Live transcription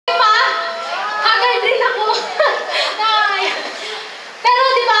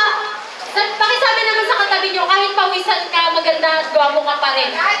minsan ka maganda at gwapo ka pa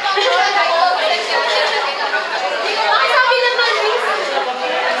rin. Sabi naman, Miss.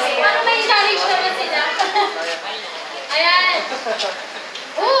 Ano may challenge naman sila? Ayan.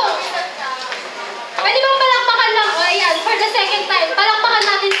 Pwede bang palakpakan lang? O, ayan, for the second time, palakpakan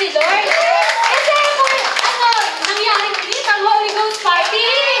natin si Lord. Kasi, ano, nangyari ulit ang Holy Ghost Party.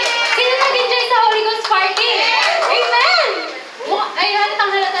 Sino nag-enjoy sa Holy Ghost Party? Amen! Ay,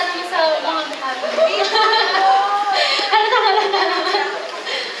 halatang-halata naman sa mga mukha. Halatang-halata naman.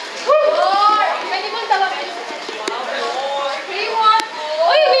 Pwede bang tawagin?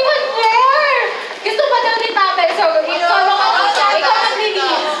 Uy, we want more! Gusto pa daw ni Tabel, so solo ka dito. Ikaw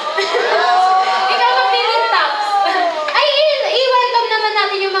mag-release. Ikaw mag-release taps. Ay, i-welcome naman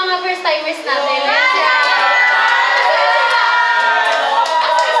natin yung mga first-timers natin.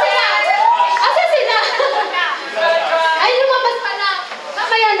 Asa sila? Ay, lumabas pa na.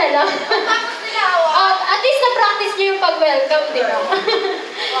 Mamaya na lang. At least na-practice nyo yung pag-welcome, di ba?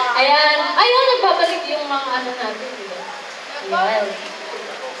 Ayan. Ayun, nagbabalik yung mga ano natin, di ba? Ayan.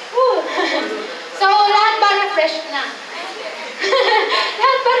 So, lahat ba refresh na?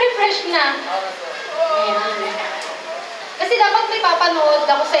 Lahat ba refresh na? Ayan. Kasi dapat may papanood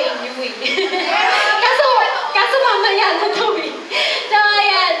ako sa inyo eh. kaso mamaya na daw eh. So,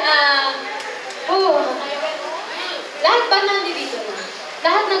 ayan. Lahat ba nandito na?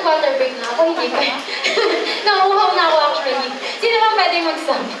 Lahat nag-water break na ako, hindi pa. Nauuhaw na ako actually. Sino ba pwede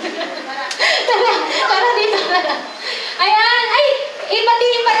mag-sabi? Tara dito na lang. Ayan! Ay!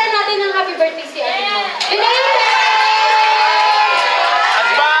 Ibatiin pa rin natin ng happy birthday si Ate mo. Happy birthday!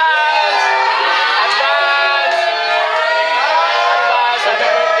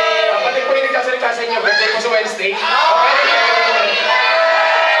 Kapatid ko yung nagkasalita sa inyo, birthday ko sa Wednesday.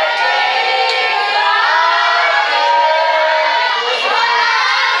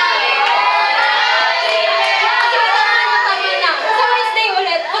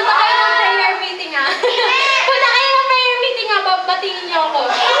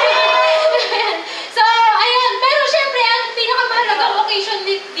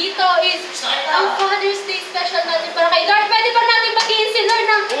 Ang Father's Day special natin para kay Lord. Pwede pa natin bagiin si Lord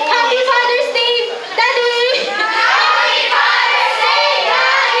ng Happy Father's Day, Daddy! Happy Father's Day,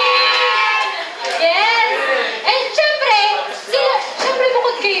 Daddy! Yes! And syempre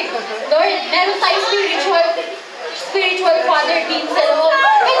bukod kay Lord, meron tayong spiritual father din sa loob.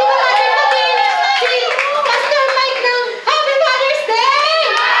 Pwede ba natin bagiin si Pastor Mike ng Happy Father's Day!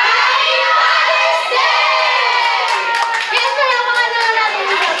 Happy Father's Day! Yes, kaya mga natin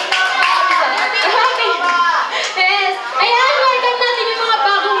Yes. Ayan, welcome natin yung mga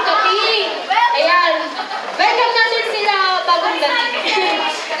bagong gabi. Ayan. Welcome natin sila bagong gabi.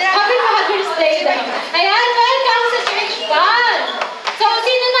 Happy Father's Day. Ayan, welcome sa church band. So,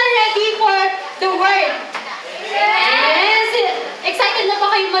 sino na ready for the word? Yes. Excited na ba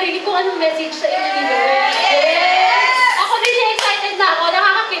kayo marinig kung anong message sa inyo ni Lord? Yes. Ako din excited na ako.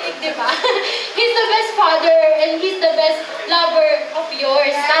 Nakakakinig, di ba? He's the best father and He's the best lover of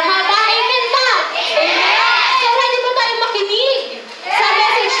yours. Tama ba? Amen ba? Amen. Makinig sa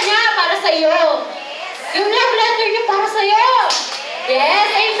message niya para sa iyo. Yung love letter niya para sa iyo. Yes,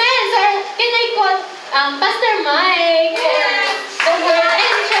 amen. So, can I call Pastor Mike the word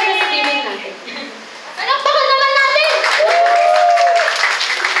and share the giving natin. Palakpakan naman natin!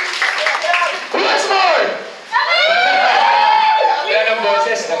 Once more! Wala ng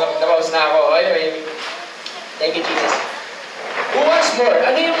boses. Nakaus na ako. Anyway, thank you, Jesus. Once more,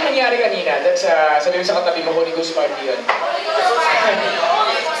 ano yung nangyari kanina? That's, sabi mo sa katabi mo, Holy Ghost Party yun.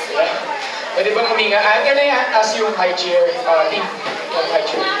 Pwede bang huminga? Can I ask yung high chair, team? Yung high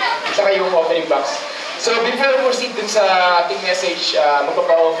chair. Saka yung offering box. So, before proceed dun sa ating message,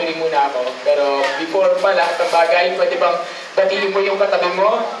 magpapa-offering muna ako. Pero before pa lahat ng bagay, pwede bang batiin mo yung katabi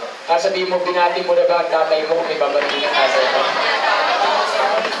mo? Sabihin mo, binati mo na ba ang tatay mo kung may babatiin ang tatay mo?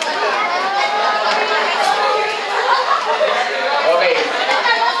 Okay.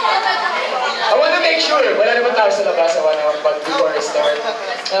 I want to make sure, wala naman tayo sa labas sa 1 hour before I start.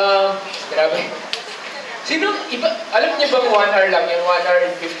 Grabe. Sino, alam niyo bang 1 hour lang yun? 1 hour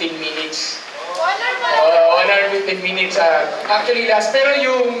and 15 minutes? 1 hour and 15 minutes. Actually last, pero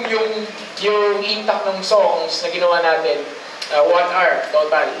yung intact ng songs na ginawa natin, 1 hour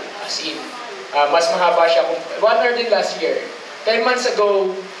total. As in, mas mahaba siya. 1 hour din last year. 10 months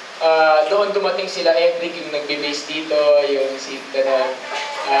ago, doon dumating sila Edric, yung nagbe-base dito, yung si Dana.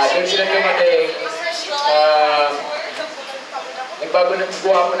 Doon sila dumating. Nagbago na,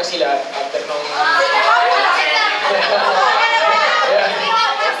 guwapo na sila after nung...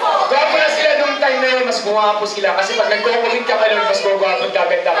 Guwapo na sila nung time na yun, mas guwapo sila. Kasi pag nag-comment ka pa nun, mas guwapo at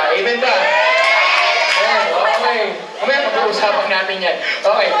gaganda ka. Amen ba? yan. Okay. Mamaya pag-uusapan natin yan.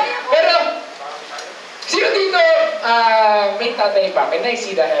 Okay. Pero, sino dito may tatay pa? Can I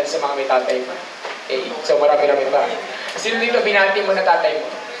see the hands sa mga may tatay pa? Okay. So, marami-rami pa. Sino dito binati mo na tatay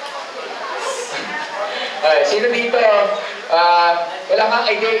mo? Sino dito, wala kang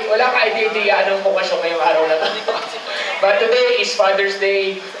idea anong okasyon ngayong araw na to. But today is Father's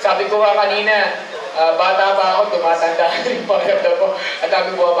Day. Sabi ko nga kanina, bata pa ako, tumatanda rin pakiramdam ko. At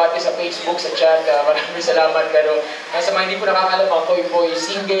dami bumabati sa Facebook, sa chat. Maraming salamat. Pero sa mga hindi po nakakalam, ako po ay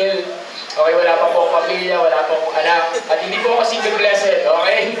single. Okay, wala pa po akong pamilya, wala pa akong anak. At hindi po ako single blessed.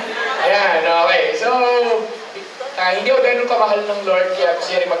 Okay? Ayan, okay. So, hindi ako ganun kamahal ng Lord, kaya gusto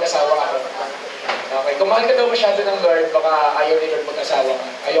niya rin mag-asawa ako. Okay, kung mahal ka daw masyado ng Lord, baka ayaw ni Lord mag-asawa ka.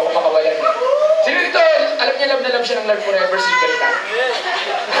 Ayaw ko makawalan niya. Sino dito, alam niya love na love siya ng Lord forever, single ka?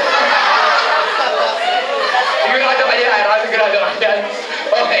 Sigurado ka yan, sigurado ka yan.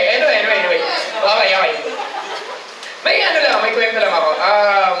 Okay, anyway. Okay. May kwento lang ako.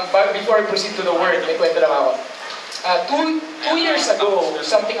 Before I proceed to the word, may kwento lang ako. Two years ago,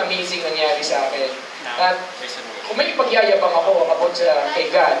 something amazing nangyari sa akin. At kung may pagyayabang ako about kay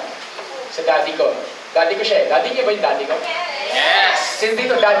God, sa daddy ko. Daddy ko siya eh. Daddy niya ba yung daddy ko? Yes! Since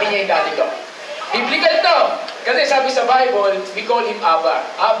dito, daddy niya yung daddy ko. Biblical to! Kasi sabi sa Bible, we call him Abba.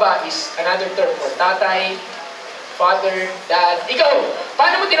 Abba is another term for tatay, father, dad. Ikaw,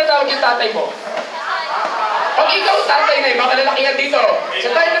 paano mo tinatawag yung tatay mo? Pag ikaw tatay na, mga lalakihan dito.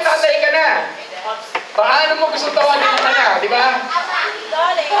 Sa tayo na tatay ka na. Paano mo gusto tawagin ka na, di ba?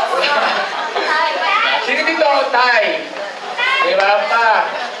 Sino dito? Tay. Di ba pa?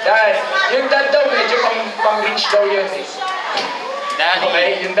 Dad. Yung dad daw, medyo pang-rich daw yun eh.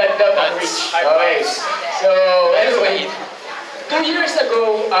 Okay, yung dad daw pang-rich. Okay. So, anyway, 2 years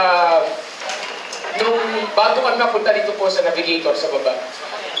ago, nung bago kami napunta dito po sa Navigator sa baba,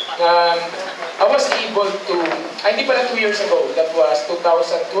 I was able to, hindi pala 2 years ago, that was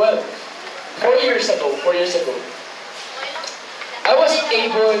 2012. 4 years ago, I was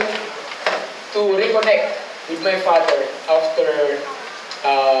able to reconnect with my father after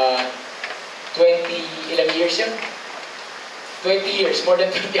ilang years yun? 20 years, more than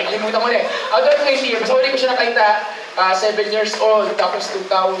 20. Kalimutan ko na eh. After 20 years, basta huli ko siya nakita, 7 years old, tapos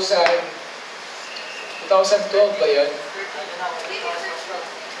 2012 ba yun?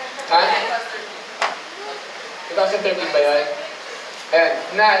 Ha? 2013 ba yun?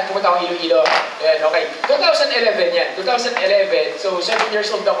 Ayan, pumunta ako Iloilo. Ayan, okay. 2011 yan. 2011, so 7 years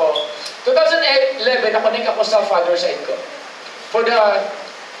old ako. 2011, nakonek ako sa father side ko.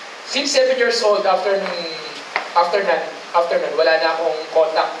 Since 7 years old, after nun, wala na akong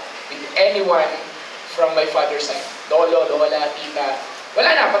contact with anyone from my father's side. Lolo, lola, tita.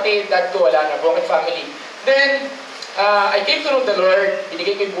 Wala na, pati dad ko, wala na. Broken family. Then, I came to know the Lord.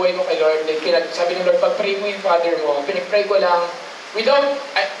 Binigay ko yung buhay ko kay Lord. Then, sabi ng Lord, pag-pray mo yung father mo. Pinag-pray ko lang without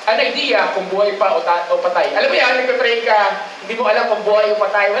an idea kung buhay pa o patay. Alam mo yan, nagpe-pray ka, hindi mo alam kung buhay o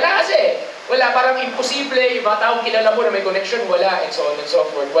patay. Wala kasi. Wala, parang imposible. Yung mga taong kilala mo na may connection, wala, and so on and so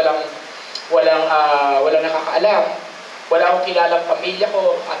forth. Walang nakakaalam. Wala akong kilalang pamilya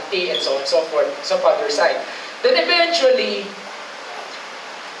ko, auntie, and so on and so forth, sa father's side. Then eventually,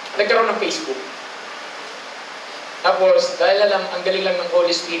 nagkaroon ng Facebook. Tapos, dahil ang galing lang ng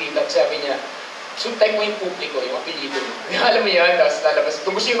Holy Spirit, at sabi niya, type mo yung publiko, yung apelido mo. Alam mo yan, tapos lalabas.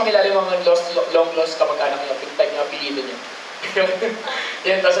 Kung gusto yung makilala yung mga long lost kamag-anak niya, type yung apelido niya.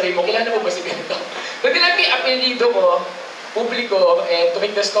 Yan, tapos sabi mo, kilala mo ba si ganito? Nung tinag yung apelido ko, publiko, and to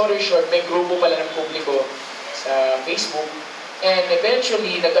make the story short, may grupo pala ng publiko sa Facebook. And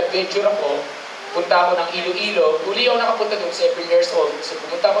eventually, nag-adventure ako, punta ako ng Iloilo. Uli ako nakapunta doon, 7 years old. So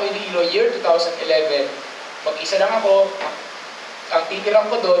pumunta ako Iloilo, year 2011. Mag-isa lang ako. Ang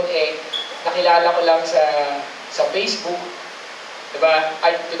titirang ko doon, nakilala ko lang sa Facebook. Diba?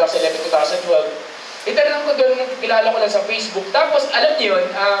 2011, 2012. Itanong ko doon, nakilala ko lang sa Facebook. Tapos, alam niyo yun,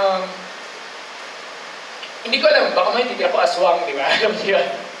 hindi ko alam, baka may titira ko aswang, di ba? Alam niyo yun.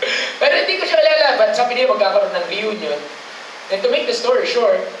 Pero hindi ko siya kilala. But sabi niya, magkakaroon ng reunion. And to make the story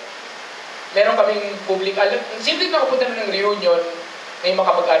short, meron kaming public, simple nakapunta na ng reunion, may mga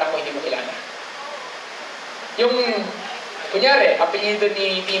kamag-anak ko hindi mo kilala. Yung, kunyari, apelyido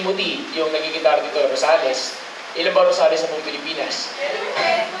ni Timothy, yung nagigitara dito, Rosales. Ilan ba Rosales sa buong Pilipinas?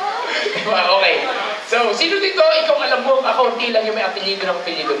 Diba? Okay. So, sino dito, ikaw alam mo, akaunti lang yung may apelyido ng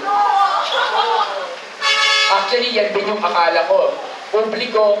apelyido mo. Actually, yan din yung akala ko.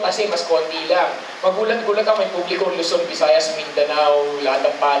 Publiko kasi mas konti lang. Magulat-gulat ako, may publiko Luzon, Visayas, Mindanao, lahat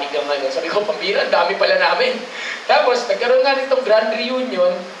ng panig ng ano. Sabi ko, pambira, dami pala namin. Tapos, nagkaroon nga nitong grand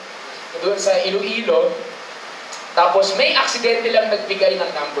reunion doon sa Iloilo. Tapos, may aksidente lang nagbigay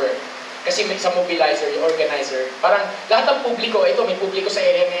ng number. Kasi may sa mobilizer, yung organizer, parang lahat ng publiko, ito may publiko sa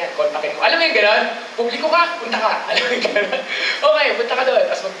area na yan, kontakin mo. Alam mo yung gano'n? Publiko ka, punta ka. Alam mo yung gano'n? Okay, punta ka doon.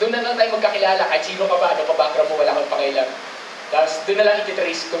 Tapos doon na lang tayo magkakilala, kahit sino ka ba, ano ka background mo, wala kang pakailan. Tapos doon na lang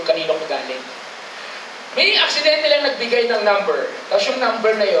ititrace kung kanino ko galing. May aksidente lang nagbigay ng number. Tapos yung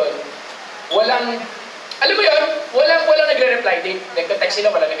number na yon, walang, alam mo yun, walang nagre-reply. Nagka-text sila,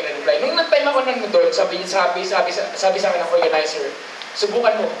 walang nagre-reply. Nung nag-time ako nang doon, sabi sa akin ng organizer,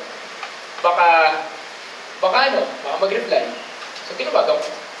 subukan mo. Baka mag-reply. So, tinawagan ko.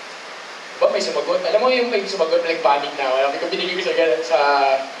 Ba, may sumagot. Alam mo yung may sumagot, nag-panic na. Alam ko, binigay ko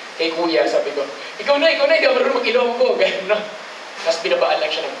kay kuya, sabi ko, ikaw na, hindi ako marunong mag-Ilonggo. Ganyan, no? Tapos binabaan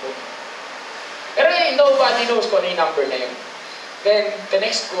lang siya ng phone. Pero nobody knows kung ano yung number na yun. Then, the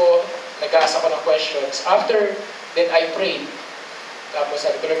next ko, nag-ask ako ng questions. After, then I prayed. Tapos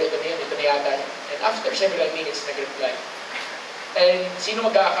sabi ko, ito na yata. And after several minutes, nag-reply. And sino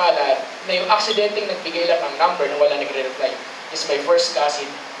mag-aakala na yung aksidenteng nagbigay lang ng number na wala nagre-reply is my first cousin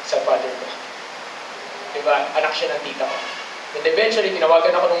sa father ko. Diba? Anak siya ng tita ko. And eventually,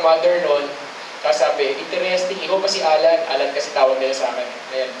 tinawagan ako ng mother noon. Kasabi, interesting, ikaw ba si Alan? Alan kasi tawag nila sa akin.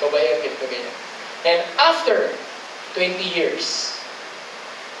 Ayan, ikaw ba yan? Ganito, ganyan. And after 20 years,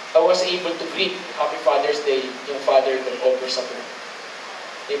 I was able to greet Happy Father's Day yung father ko over supper.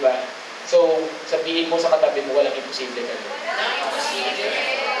 Diba? So, sabihin mo sa katabi mo, walang imposible ka.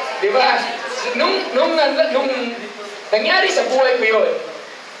 Diba? Nung nangyari sa buhay ko yun,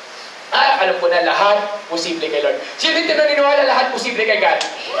 alam ko na lahat posible kay Lord. Sino dito naniniwala lahat posible kay God?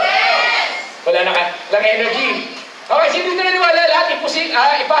 Wala na lang energy. Okay, sino dito naniniwala lahat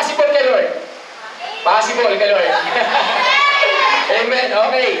impossible kay Lord? Possible kay Lord. Amen.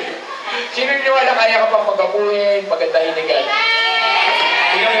 Okay. Sino naniniwala kaya ka pang pagkapuhin, pagandahin ni God?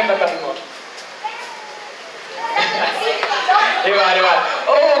 Tingnan yung katabi mo. Diba?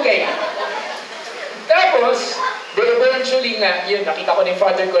 Oh, okay. Tapos, eventually nga, yun, nakita ko ni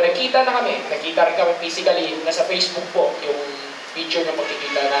father ko, nakita na kami. Nakita rin kami physically, nasa Facebook po, yung picture na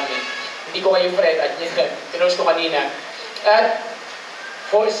makikita namin. Hindi ko kayo friend, at yun, pinost ko kanina. At,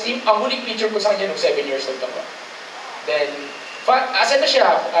 ang huling picture ko sa kanya nung 7 years old ako. Then, asan na siya,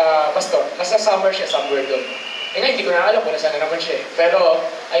 pastor? Nasa summer siya, somewhere doon. Eh nga, hindi ko na alam kung nasaan na naman siya. Pero,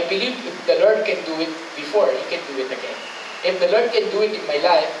 I believe if the Lord can do it before, He can do it again. If the Lord can do it in my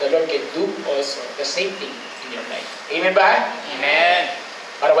life, the Lord can do also the same thing in your life. Amen ba? Amen.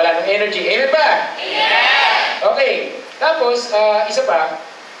 Para wala ng energy. Amen ba? Amen. Okay. Tapos, isa pa.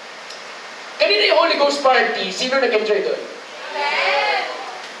 Kanina yung Holy Ghost party, sino nag-enjoy doon? Amen.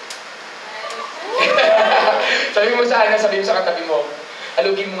 Sabi mo sa katabi mo,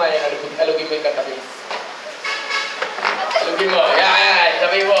 alugin mo nga yan, alugin mo yung katabi mo. Alugin mo, yan,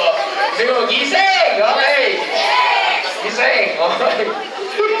 sabi mo, gising! Okay! Gising! Okay.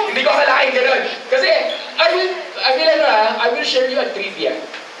 Hindi ko akalaking gano'n. Kasi, I will share you a trivia.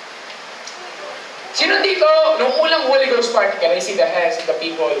 Sino dito, nung ulang Holy Ghost party, can I see the hands of the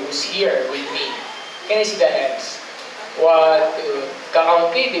people who's here with me? Can I see the hands? 1, 2,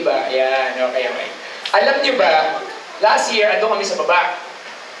 kakaunti, di ba? Ayan, okay. Alam niyo ba, last year, andun kami sa baba.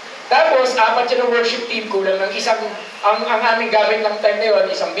 Tapos, 4 siya ng worship team, kulang ng isang, ang aming gamit ng time na yun,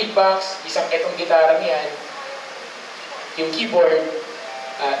 isang beatbox, isang etong gitara niyan, yung keyboard,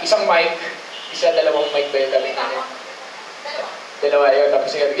 isang mic, dalawang mic ba yung gamit namin? Dalawa yun,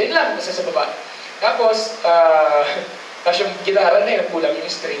 tapos yun lang, nasa sa baba. Tapos, tapos yung gitara na yun, kulang yung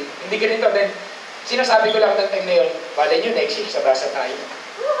string. Hindi ganito din. Sinasabi ko lang ng time na yun, malay nyo next year sa tasa tayo.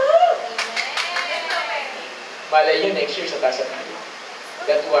 Malay nyo next year sa tasa tayo.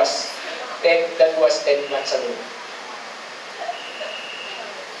 That was 10 months ago.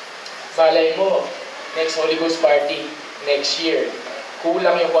 Malay mo, next Holy Ghost party, next year,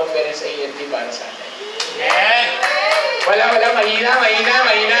 kulang yung conference A&D para sa atin. Amen. Wala, mahina.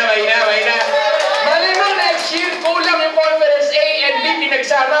 Malay mo, next year, kulang yung conference A&D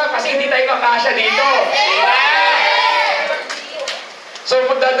pinagsama kasi hindi tayo kakasya dito. So,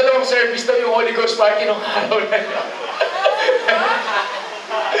 magdadalawang service daw yung Holy Ghost party nung araw na yun.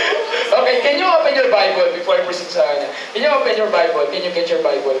 Okay, can you open your Bible before I proceed sa ano? Can you open your Bible? Can you get your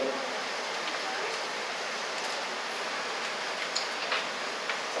Bible?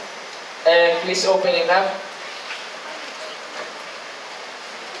 And please open it up.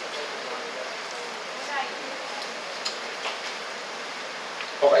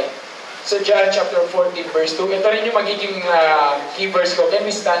 Okay. So John chapter 14 verse 2. Ito rin yung magiging key verse ko. Can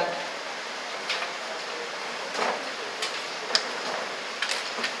we stand?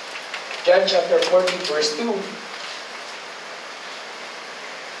 John chapter 14 verse 2.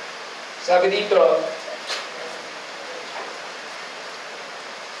 Sabi dito,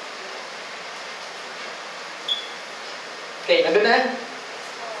 Okay, nandun na?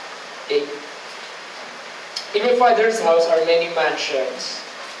 Okay. In my Father's house are many mansions.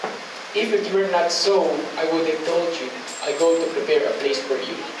 If it were not so, I would have told you, I go to prepare a place for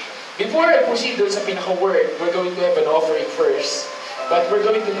you. Before I proceed doon sa pinaka-word, we're going to have an offering first. But we're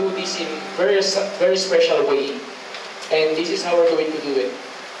going to do this in very special way. And this is how we're going to do it.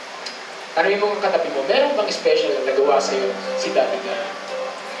 Ano yung mga katabi mo? Meron bang special na nagawa sa'yo si Daddy God?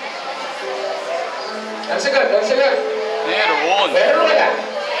 Ang sagot, ang sagot. Meron. Meron wala.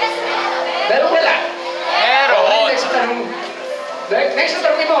 Meron wala. Meron. Okay, next na tanong. Next na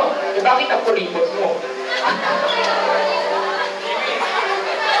tanong mo, bakit ang kuripot mo?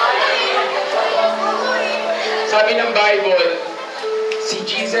 Sabi ng Bible, si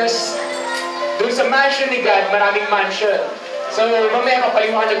Jesus, doon sa mansion ni God, maraming mansion. So, mamaya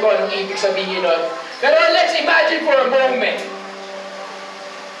kapaliwanag ko anong ibig sabihin nun. Pero let's imagine for a moment.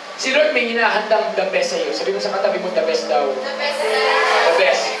 Si Lord may hinahandang the best sa'yo. Sabi mo sa katabi mo, the best daw. The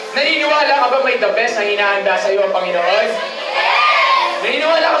best. Naniniwala ka ba may the best na hinahanda sa'yo ang Panginoon?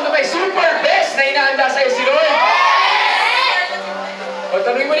 Naniniwala ka ba may super best na hinahanda sa'yo si Lord? O,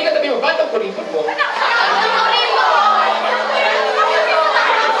 tanongin mo rin katabi mo, ba't ang kuripot mo? Okay.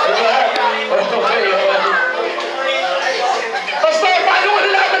 Pastor, paano ko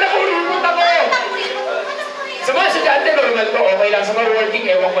nalaman na kuripot ako? Sa mga estudyante, normal to, okay lang. Sa mga working,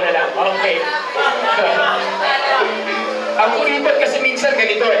 ewan ko na lang. Okay. Ang kuripot kasi minsan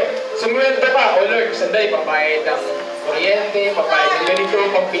ganito eh. Sumulad ka, oh Lord, sandali, pabayad ng kuryente, pabayad ng ganito,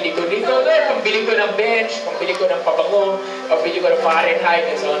 pambili ko dito, Lord, pambili ko ng bench, pambili ko ng pabango, pambili ko ng Fahrenheit,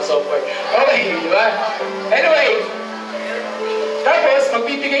 and so on and so forth. Okay, di ba? Anyway, tapos,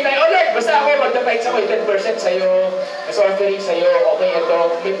 magbibigay tayo, oh Lord, basta ako, magdapahit sa ko, 10% sa'yo, mas offering sa'yo, okay, ito,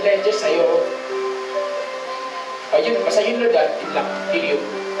 may pledges sa'yo. Ayun, basta yun Lord, yun lang, period.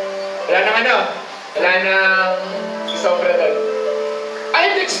 Wala nang ano, wala nang sobra doon. I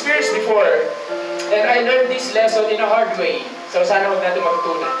have experienced before, and I learned this lesson in a hard way, so sana huwag natin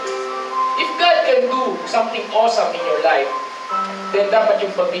magtutunan. If God can do something awesome in your life, then dapat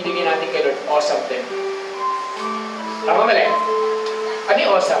yung pagbibigay natin kay Lord, awesome din. Tama mali? Ano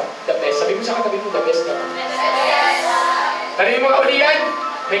yung awesome? The best. Sabi mo sa katabi mo, the best naman. Tanong yung mga ulian,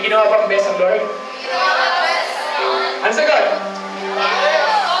 may ginawa bang best ang Lord? Ano sagot?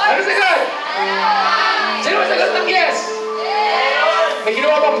 Ano sagot? Sino ang sagot ng yes? May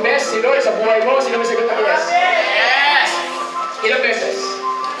ginawa bang best si Lord sa buhay mo? Sino ang sagot ng yes? Yes. Ilang beses?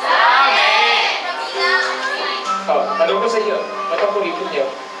 Amen. Oh, tanong ko sa inyo, ba't ang kuripot niyo?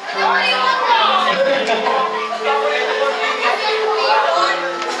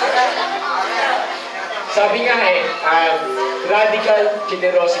 Sabi nga radical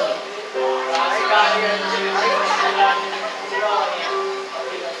generosity.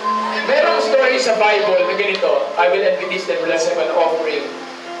 Merong story sa Bible na ganito, I will end with this, then we'll have an offering.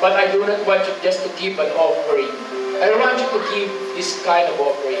 But I do not want you just to give an offering. I want you to give this kind of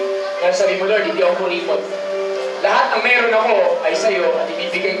offering. Kaya sabi mo, Lord, hindi ako kuripot. Lahat ng meron ako ay sa'yo at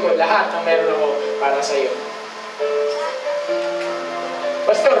ibibigay ko lahat ng meron ako para sa'yo.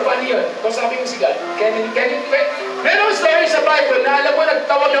 Pastor, paano yun? Kung sabi mo si God, merong story sa Bible na alam mo,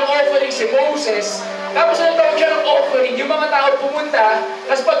 nagtawag ng offering si Moses, tapos nagtawag siya ng offering, yung mga tao pumunta,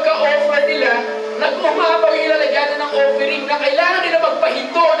 tapos pagka-offer nila, nag-umapaw yung lalagyan ng offering na kailangan nila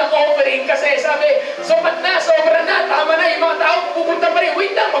magpahinto ng offering kasi sabi, sopat na, sobra na, tama na, yung mga tao pupunta pa rin,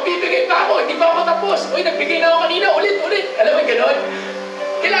 wait lang, magbibigay pa ako, hindi pa ako tapos, uy, nagbigay na ako kanina, ulit, alam mo yung ganon?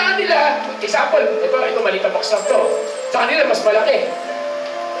 Kailangan nila, example, ito maliit na box na to, sa kanila mas malaki.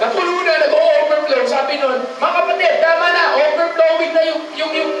 Napuno na, nag-overflow. Sabi nun, mga kapatid, tama na, overflowing na yung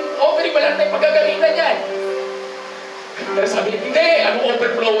offering, wala na tayong pagagamitan yan. Pero sabi niya, hindi, anong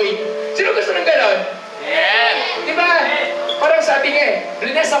overflowing? Sino gusto ng ganon? Yes. Di ba? Parang sabi niya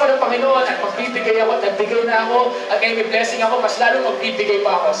bless ako ng Panginoon at magbibigay ako at nagbigay na ako at ngayon may blessing ako, mas lalo magbibigay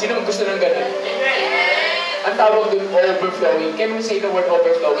pa ako. Sino ang gusto ng ganon? Ang tawag dun, overflowing. Can we say the word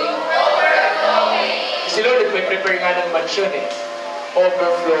overflowing? Si Lord, may prepare nga ng mansion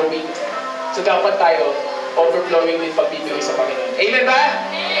overflowing. So dapat tayo overflowing with pagbibigay sa Panginoon. Amen ba?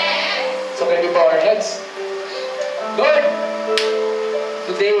 Amen. So can we bow our heads? Lord,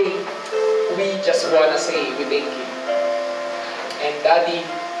 today we just wanna say we thank you. And Daddy,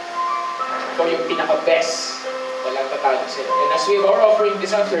 ikaw yung pinaka-best. Walang tatalo sila. And as we have our offering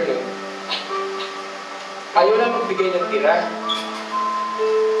this afternoon, ayaw na magbigay ng tira.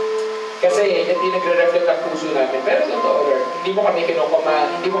 Kasi yan din nagre-reflect ang puso namin. Pero totoo, Lord, hindi mo kami kinukuma,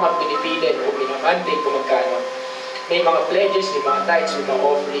 hindi mo kami pinipilit o pinamandate kung magkano. May mga pledges, may mga tithes, may mga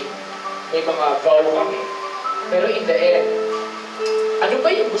offering, may mga vow kami. Pero in the end, ano ba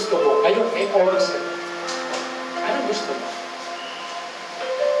yung gusto mo? Ngayon, may oras na. Anong gusto mo?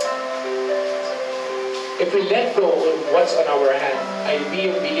 If we let go of what's on our hand, I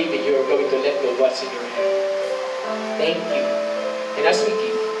really believe that you are going to let go of what's in your hand. Thank you. And as we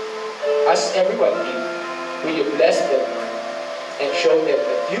give, as everyone give, will you bless them, Lord, and show them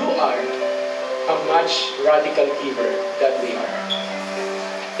that you are a much radical giver than we are.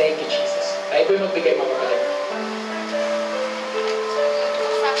 Thank you, Jesus. Ay, doon magbigay mga kapatid.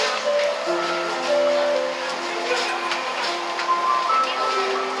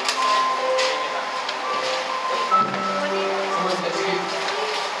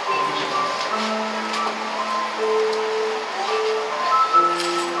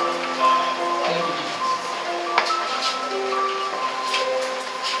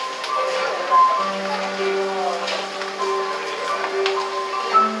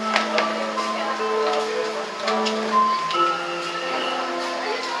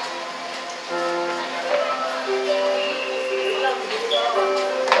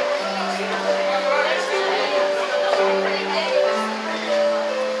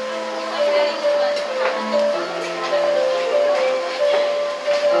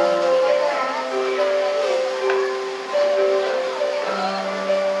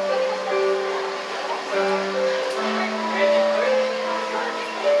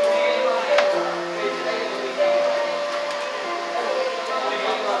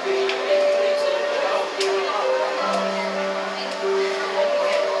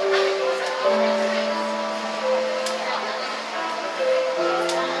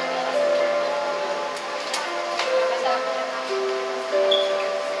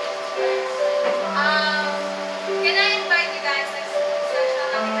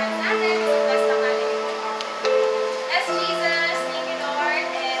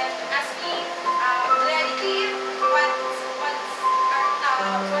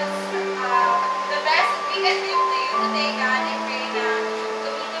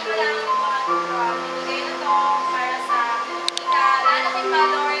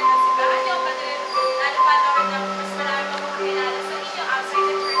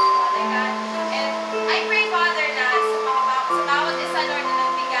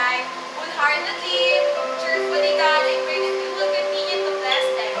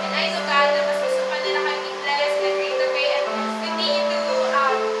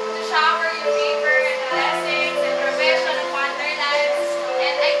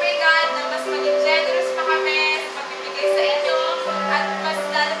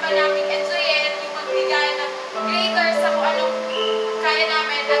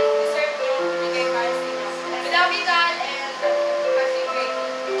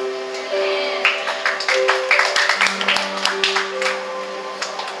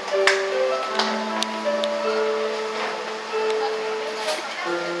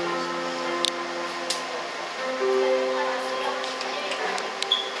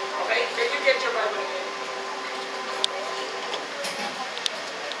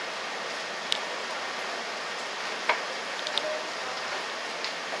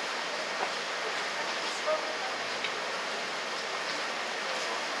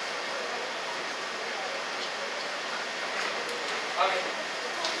 Okay.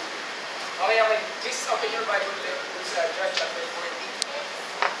 Please open your Bible to John chapter 14.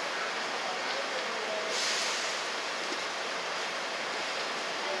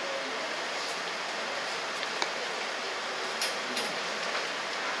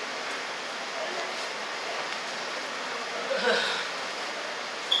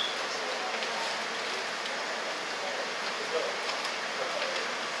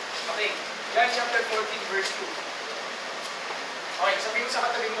 Okay, John chapter 14 verse 2. Okay, sabihin mo sa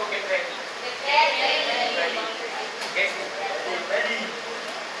katabi mo, get ready. Ready. Get ready.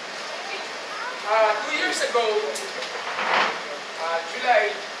 2 years ago,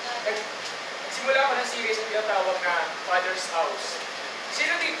 July, nagsimula ako ng series na tinatawag na Father's House.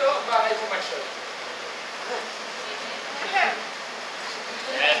 Sino dito ang bahay mo mansyon?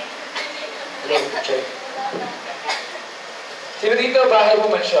 Sino dito bahay mo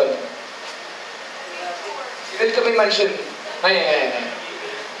mansyon? Sino dito may mansyon? Ayan.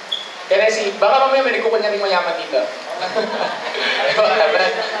 Kaya si, baka mamaya may nagkukunya rin mayaman dito.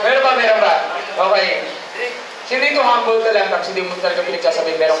 Meron pa. Okay. Sino dito humble ka lang, tapos hindi mo talaga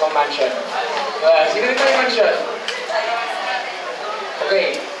pinagsasabihin meron kang mansion? Sino dito may mansion?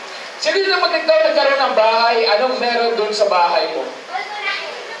 Okay. Sino dito pag nagkaroon ng bahay, anong meron dun sa bahay mo?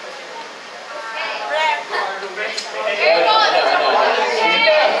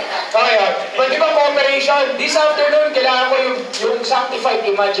 Okay, pwede ba cooperation? This afternoon, kailangan ko yung sanctified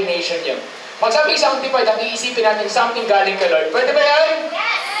imagination niyo. Magsabi sanctified, ang iisipin natin something galing kay Lord. Pwede ba yan?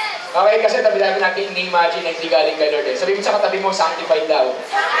 Yes! Okay, kasi tabi-tabi natin ini-imagine na hindi galing kay Lord eh. Sabi mo sa katabi mo, sanctified daw.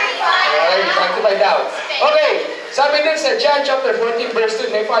 Okay, sanctified daw. Okay, sabi din sa John chapter 14 verse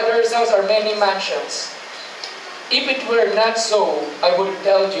 2, my Father's house are many mansions. If it were not so, I would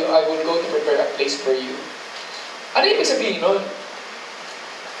tell you, I will go to prepare a place for you. Ano ibig sabihin nun?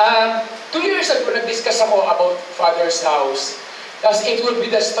 2 years ago, nag-discuss ako about Father's house. As it will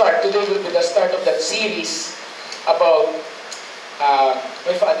be the start, today will be the start of that series about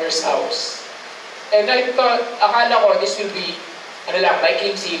my Father's house. And I thought, akala ko this will be,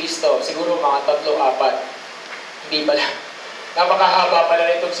 maikling series to. Siguro mga 3-4. Hindi pala. Napakahaba pala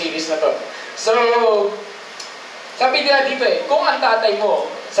na itong series na to. So, sabi nila dito kung ang tatay mo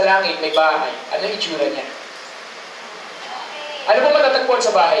sa langit may bahay, ano yung itsura niya? Ano po matatagpuan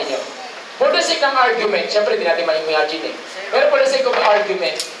sa bahay niyo? For the sake ng argument, syempre hindi natin ma-imagine pero for the sake of the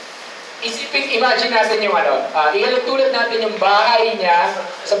argument, imagine natin yung ihalutulad natin yung bahay niya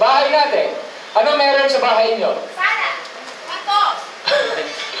sa bahay natin. Ano meron sa bahay niyo? Sana! Ito!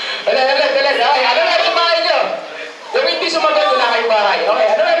 Dala. Ay, ano meron sa bahay niyo? Kung hindi sumagot, wala kayong bahay. Okay,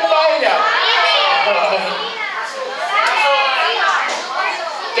 ano meron sa bahay niyo?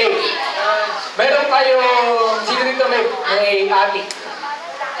 Okay. Meron kayong, sino dito may attic?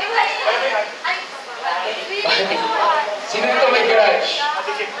 Sino dito may garage?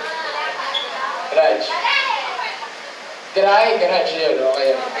 Garage yun,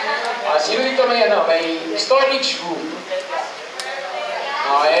 okay. Sino dito may storage room?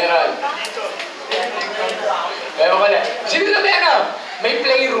 Okay, Ron. Kaya pala. Sino dito may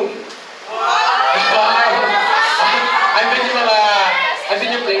playroom?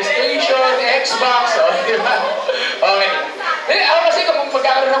 Andun yung PlayStation, Xbox, di ba? Okay. Ako kasi kung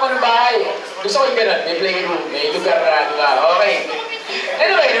magkakaroon ako ng bahay, gusto ko yung ganun, may playroom, may lugar na, di ba? Okay.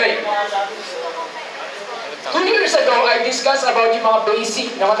 Anyway. 2 years ago, I discussed about yung mga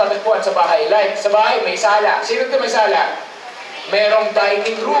basic na matatagpuan sa bahay. Like, sa bahay, may sala. Sino ito may sala? Merong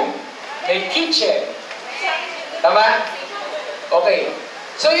dining room, may kitchen. Tama? Okay.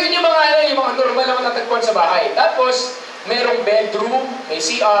 So, yun yung mga normal na matatagpuan sa bahay. Tapos, merong bedroom, may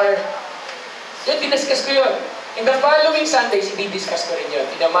CR. Yun, dinascuss ko yun. In the following Sundays, i-discuss ko rin yun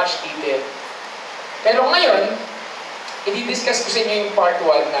in a much detail. Pero ngayon, i-discuss ko sa inyo yung part 1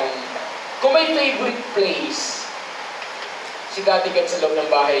 ng kung may favorite place si Daddy Gat sa loob ng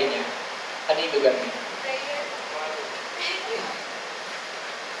bahay niya, ano yung lugar niya?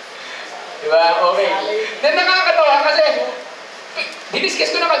 Diba? Okay. Then nakakatawa kasi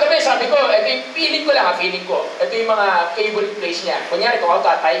diniscuss ko na kagabi, sabi ko, ito yung feeling ko lang, feeling ko. Ito yung mga favorite place niya. Kunyari, kung ako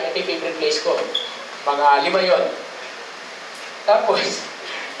tatay, ito yung favorite place ko. Mga 5 yon. Tapos,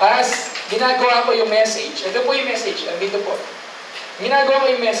 as ginagawa ko yung message, ito po yung message, andito po. Ginagawa ko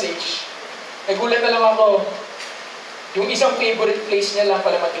yung message, nagulat na lang ako, yung isang favorite place niya lang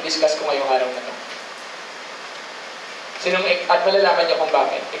pala mag-discuss ko ngayong araw na to. At malalaman niyo kung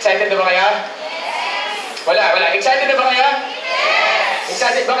bakit. Excited na ba kayo? Yes! Wala. Excited na ba kayo? Yes!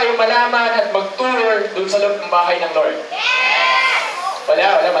 Excited ba kayong malaman at mag-tour dun sa loob ng bahay ng Lord? Yes!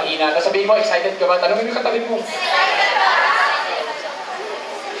 Wala, mahina. Tapos sabihin mo, excited ka ba? Tanongin mo yung katabi mo.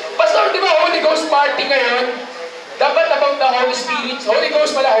 Pastor, di ba Holy Ghost party ngayon? Dapat about the Holy Spirit. Holy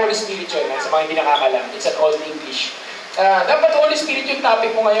Ghost pala, Holy Spirit yun. Sa mga hindi nakakalam. It's an old English. Dapat Holy Spirit yung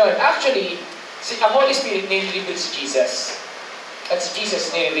topic mo ngayon. Actually, ang Holy Spirit nire-reveal si Jesus. At si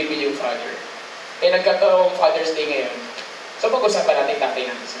Jesus nire-reveal yung Father. Kaya nagkataong Father's Day ngayon. So pag-usapan natin tatay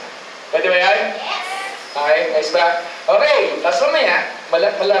natin sila. Pwede ba yan? Yes! Okay, guys ba? Okay, tapos mamaya,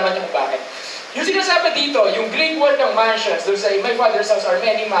 malaman niyo kung bakit. Yung sinasabi dito, yung Greek word ng mansions, doon sa my Father's house are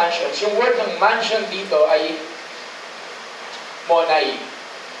many mansions. Yung word ng mansion dito ay monay.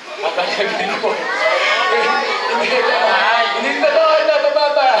 Ang kanyang Greek word. Hindi ito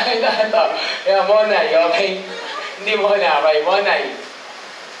baba. Ito. Yeah, monay, okay? Hindi monay, okay? Monay.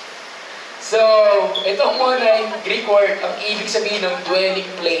 So, itong monay, Greek word, ang ibig sabihin ng dwelling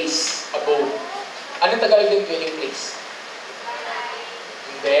place, abode. Anong Tagalog ng dwelling place?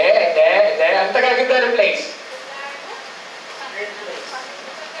 Hindi. Ang Tagalog ng dwelling place?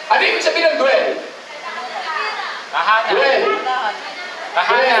 Ano ibig sabihin ng dwell? Tahanan. Dwell.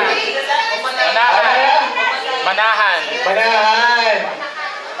 Tahanan. Manahan.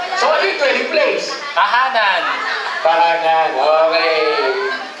 So, ano yung dwelling place? Tahanan.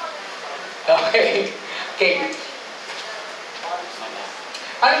 Okay.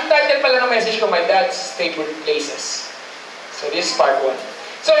 Anong title pala ng message ko? My Dad's Favorite Places. So, this is part 1.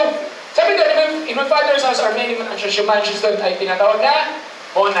 So, sabi doon, in my Father's house are many mansions. Yung mansions doon ay tinatawag na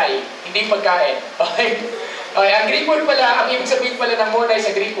monay, hindi pagkain. Okay? Ang Greek word pala, ang ibig sabihin pala ng monay sa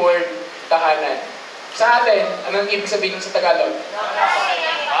Greek word, tahanan. Sa atin, anong ibig sabihin sa Tagalog?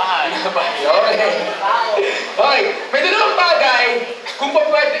 Bahay. Binabahay. Okay. Okay. May dalawang bagay kung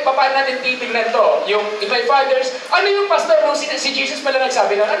paano natin titignan to. Yung in my father's, ano yung pastor nung si Jesus pala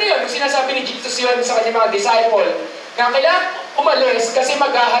nagsabi nun? Ano yun? Nung sinasabi ni Jesus yun sa kanyang mga disciple, na kailangan umalis kasi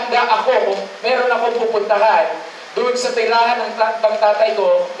maghahanda ako kung meron akong pupuntahan. Doon sa tirahan ng tatay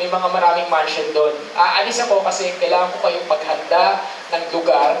ko, may mga maraming mansion doon. Aalis ako kasi kailangan ko kayong maghanda ng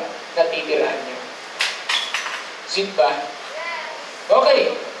lugar na titirahan niyo. Sweet ba?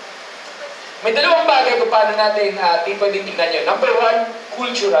 Okay. May dalawang bagay kung paano natin pwedeng tingnan yun. Number one,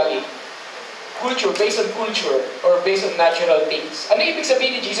 culturally. Culture, based on culture, or based on natural things. Ano ibig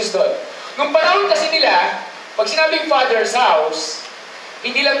sabihin ni Jesus doon? Nung panahon kasi nila, pag sinabing father's house,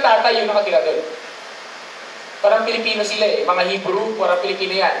 hindi lang tatay yung nakatira doon. Parang Pilipino sila eh. Mga Hebrew, parang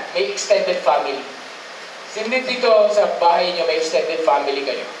Pilipino yan. May extended family. Sindi dito sa bahay niyo, may extended family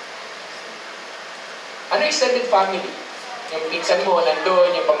kayo. Ano extended family? Yung pinsan mo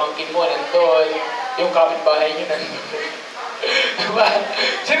nandun, yung pamangkin mo nandun, yung kapitbahay niyo nandun. Diba?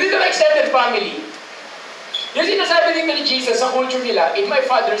 So dito na extended family. Yung sinasabi dito ni Jesus sa culture nila, in my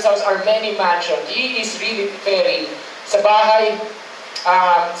father's house are many mansions. He is really referring sa bahay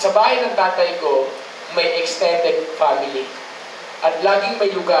ng tatay ko, may extended family. At laging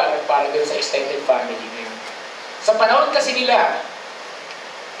may lugar para doon sa extended family ngayon. Sa panahon kasi nila,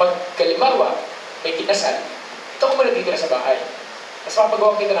 pag kalimawa, may kinasal, ito ko muna dito na sa bahay. Tapos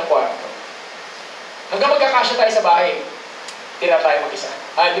mapagawa kita ng kwarto. Hanggang magkakasya tayo sa bahay, tira tayo mag-isa.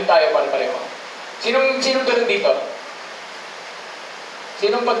 Doon tayo pare-pareho. Sinong ganun dito?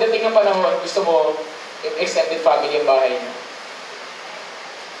 Sinong pagdating ng panahon, gusto mo yung extended family ang bahay niyo?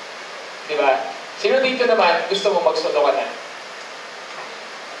 Diba? Sino dito naman gusto mo magsolo ka na?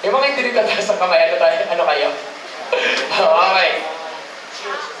 Yung mga hindi rin tataas sa kamay, ano kayo? Okay.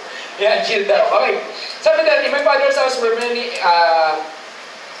 Yeah, chill daw. Okay. Sabi that, in my father's house were many,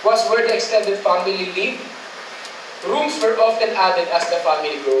 was where the extended family lived. Rooms were often added as the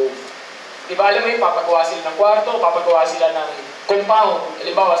family grew. Diba, alam mo yun, papagawa sila ng kwarto, papagawa sila ng compound.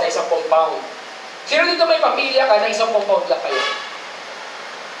 Halimbawa, sa isang compound. Sino dito may pamilya ka na isang compound lang kayo?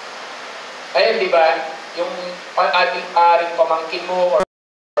 Ayun, diba, yung ating pamangkin mo or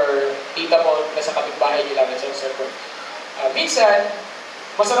tita mo na sa kapitbahay nila na sa circle. Minsan,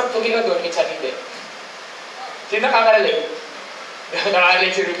 masarap tumira doon, minsan hindi. Sino nakakalalig?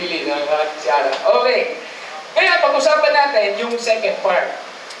 Nakakalalig si Rubili, si Ara. Okay. Kaya pag-usapan natin yung second part.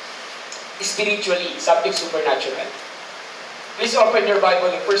 Spiritually, something supernatural. Please open your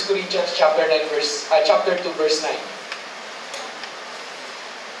Bible in 1 Corinthians chapter 2, verse 9.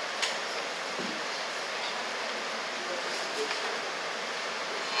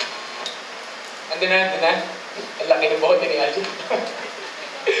 Andun na. Ang laki ng bote ni Algie.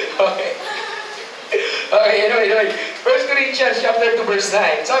 Okay. Okay, anyway. 1 Corinthians chapter 2, verse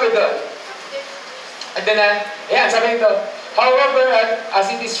 9. Sabi doon. Andun na. Ayan, sabi dito. However,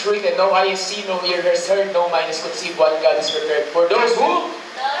 as it is written, no eye has seen, no ear has heard, no mind has conceived what God has prepared for those who?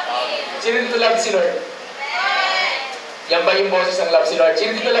 Sino dito love si Lord? Yan ba yung boses ng love si Lord?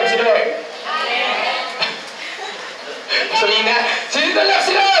 Sino dito love si Lord? Sabihin na, sino dito love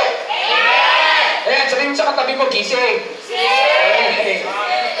si Lord? Ayan, sabihin mo sa katabi mo, gising.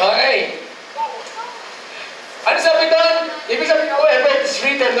 Okay. Ano sabi doon? Ibig sabihin, however, it is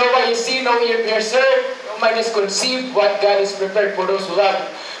written, no eye has seen, no ear has heard, no mind has conceived what God has prepared for those who love Him.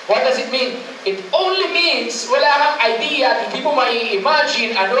 What does it mean? It only means wala kang idea at hindi mo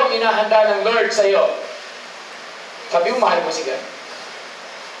mai-imagine ano ang inahanda ng Lord sa'yo. Sabi mo, mahal mo si God.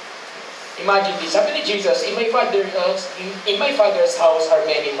 Imagine this. Sabi ni Jesus, in my Father's house are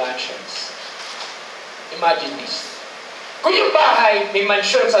many mansions. Imagine this. Kung yung bahay, may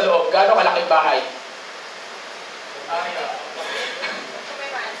mansion sa loob, gaano kalaking bahay?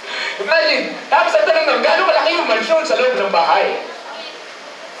 Imagine, tapos ang tanong nun, gaano kalaki yung mansion sa loob ng bahay?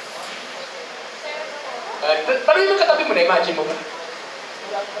 Parang yung katabi mo na, imagine mo ba?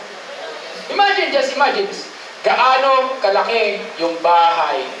 Just imagine this. Gaano kalaki yung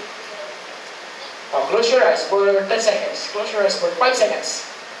bahay? Close your eyes for 10 seconds. Close your eyes for 5 seconds.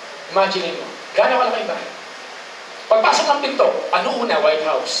 Imagine mo. Gaano kalaki yung bahay? Pagpasok ng pinto, ano una? White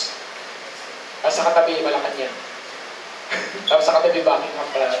House. Tapos sa katabi, Malacanang. Tapos sa katabi, Buckingham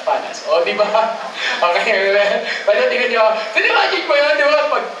Palace. O, di ba? Okay. Pwede tingnan nyo. Imagine mo yun, di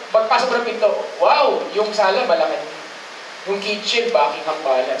ba? Pagpasok ng pinto, wow! Yung sala, Malacanang. Yung kitchen, Buckingham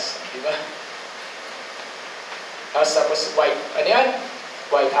Palace. Di ba? Tapos white, ano yan?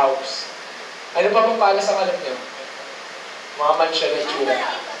 White House. Ano pa bang palace ang alam nyo? Mga mansion na itsura.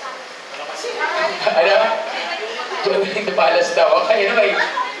 Ano? Joining the palace daw. Okay, anyway.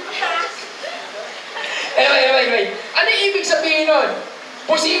 Ano ibig sabihin nun?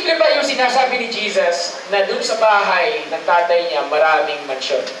 Posible ba yung sinasabi ni Jesus na dun sa bahay ng tatay niya maraming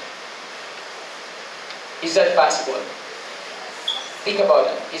mansyon? Is that possible? Think about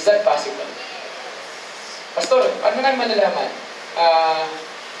it. Is that possible? Pastor, ano nga malalaman?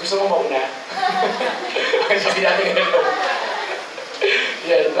 Gusto mo mauna? Sabi natin ganun.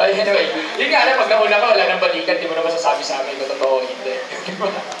 Yeah, anyway, yun nga na, pag nauna ka, wala nang balikan, di mo na masasabi sa amin kung totoo o hindi.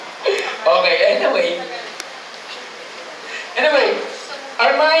 Okay, anyway,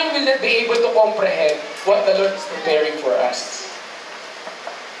 our mind will not be able to comprehend what the Lord is preparing for us.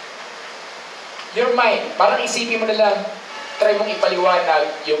 Your mind, parang isipin mo na lang, try mong ipaliwanag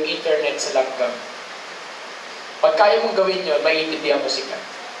yung internet sa langgam. Pag kaya mong gawin yun, maiintindihan mo siya.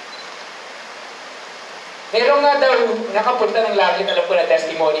 Meron nga daw, nakapunta ng langit, alam ko na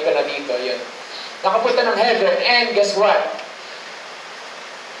testimony ko na dito, yun. Nakapunta ng heaven, and guess what?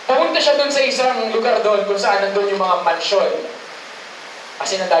 Pumunta siya doon sa isang lugar doon, kung saan nandun yung mga mansyon.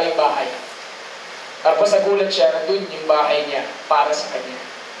 Kasi nandayong bahay. Tapos nagulat siya, nandun yung bahay niya, para sa kanya.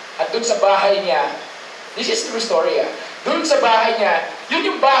 At doon sa bahay niya, this is true story doon sa bahay niya, yun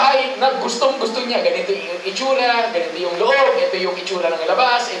yung bahay na gustong-gusto niya. Ganito yung itsura, ganito yung loob, ito yung itsura ng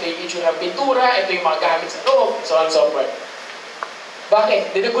labas, ito yung itsura ng pintura, ito yung mga gamit sa loob, so on and so forth.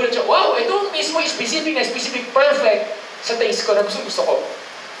 Bakit? Dinagulat siya, wow, ito mismo specific, perfect sa taste ko na gusto ko.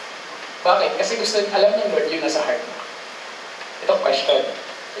 Bakit? Kasi alam ng Lord yun nasa heart mo. Ito question.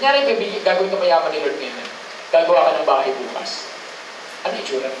 Kunyari, gagawin ka mayaman ni Lord ngayon. Gagawa ka ng bahay bukas. Ano yung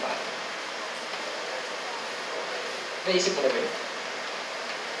itsura ng bahay? Naisip mo na ba yun?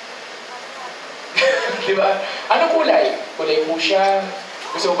 Diba? Ano kulay? Kulay po siya.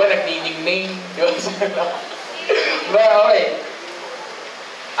 Gusto mo ba nagniningning? Diba? Diba? Okay.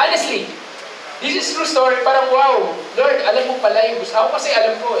 Honestly, this is true story. Parang wow, Lord, alam mo pala yung gusto. Ako kasi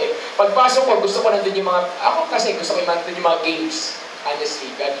alam ko pagpasok ko, gusto ko nandun yung mga, ako kasi gusto ko nandun yung mga games.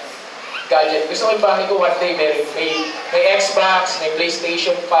 Honestly, gadget. Gusto ko yung bahay ko one day, may Xbox, may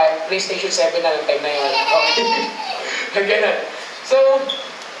PlayStation 5, PlayStation 7 na ng time na yun. Okay. Ganun. So,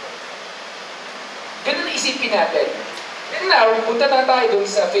 ganun na isipin natin. And now, punta na tayo dun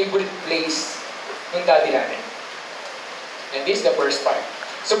sa favorite place ng daddy natin. And this is the first part.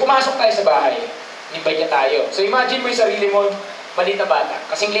 So, pumasok tayo sa bahay. Invite niya tayo. So, imagine mo yung sarili mo, maliit na bata.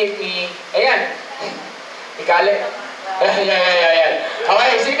 Kasing liit ni, ayan, ikali. Ayan. Okay,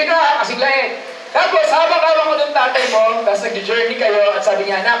 isipin mo kasing liit. Tapos, habang-habang ko ng tatay mo, tapos nag-journey kayo, at sabi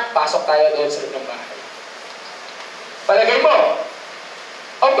niya, anak, pasok tayo doon sa loob ng bahay. Palagay mo,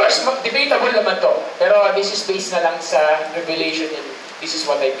 of course, debatable naman to. Pero this is based na lang sa revelation and this is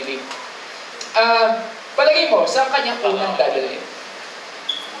what I believe. Palagay mo, saan kanyang unang dadalhin?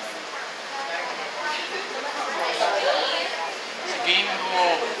 Game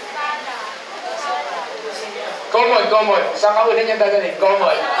room. Common. Saan ka una niyang dadalhin?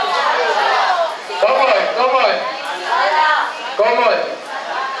 Common.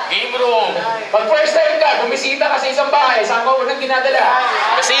 Game room. Pag first time ka, bumisita ka sa isang bahay, saan ka unang dinadala?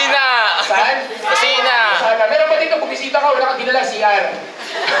 Kusina. Saan? Kusina. Meron ba dito, bumisita ka, wala kang dinala, CR?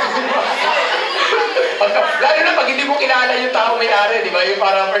 Lalo na pag hindi mo kilala yung tao may-ari, di ba? Yung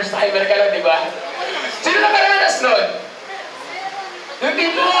parang first timer ka lang, di ba? Sino nakaranas nun? Yung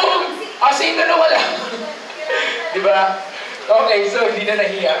tipong, asin na wala. Di ba? Okay, so hindi na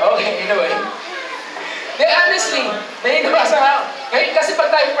nahiya. Okay, anyway. Honestly, nahinabasa nga. Ngayon kasi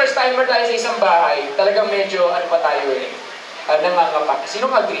pag tayo first timer tayo sa isang bahay, talagang medyo, ano pa tayo nangangapak. Sinong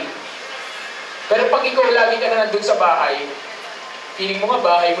agree? Pero pag ikaw lagi ka na nandun sa bahay, feeling mo nga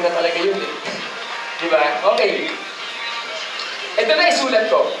bahay mo na talaga yun Diba? Okay. Ito na isulat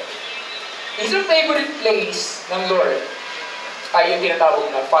ko. Is your favorite place ng Lord ay yung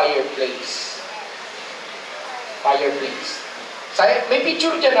tinatawag na fireplace. Fireplace. May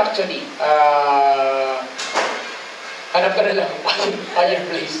picture dyan actually. Hanap ka na lang.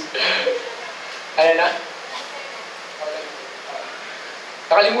 Fireplace. Ano na?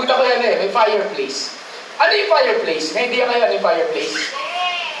 Nakalimutan ko yan may fireplace. Ano yung fireplace? May idea kayo ano yung fireplace?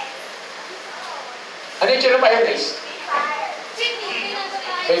 Ano yung tsura ng fireplace?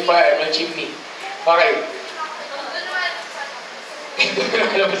 May chimney. Okay.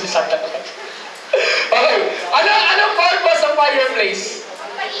 Alam mo si Santa Claus. Okay. Anong purpose ng fireplace?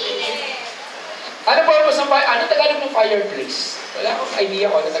 Anong purpose ng fireplace? Anong Tagalog ng fireplace? Wala akong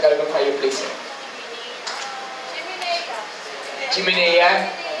idea ko anong Tagalog ng fireplace. Chimenea?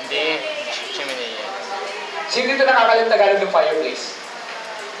 Hindi. Chimenea. Sino dito nakakalam Tagalog ng fireplace?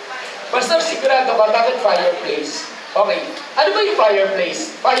 Basta sigurado ka, bakit fireplace? Okay. Ano ba yung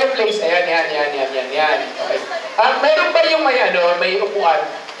fireplace? Fireplace, ayan. Okay. Meron ba yung may upuan?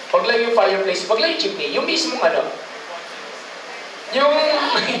 Wag lang yung fireplace, wag lang yung chimney. Yung mismong Yung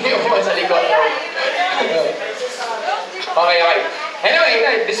sa likod. Okay.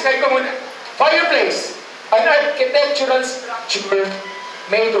 Anyway, describe ko muna. Fireplace. An architectural structure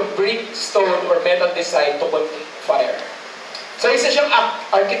made of brick, stone, or metal design to contain fire. So isa siyang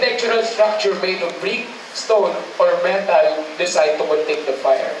architectural structure made of brick, stone, or metal designed to contain the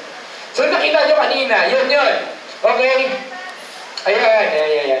fire. So nakita nyo kanina, yun. Okay?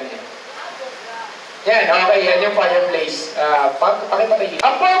 Ayan. Yan, okay, yan yung fireplace. Pakipatay.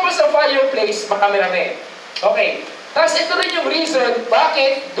 Ang purpose ng fireplace, makamirame. Okay. Tapos ito rin yung reason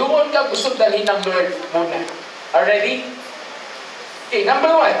bakit doon ka gusto dalhin ng Lord muna. Already? Okay,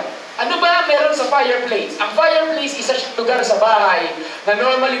 number 1. Ano ba meron sa fireplace? Ang fireplace isa siyang lugar sa bahay na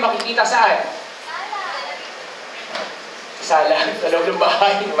normally makikita saan? Sala. Sa loob ng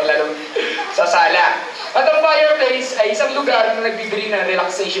bahay, malalong sa sala. At ang fireplace ay isang lugar na nagbibigay ng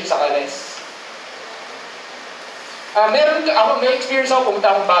relaxation sa kares. May experience ako,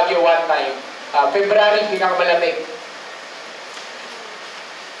 pumunta akong Baguio one time. February, pinakamalamig.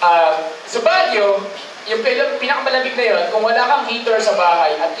 Sa Baguio, yung pinakamalamig na yun, kung wala kang heater sa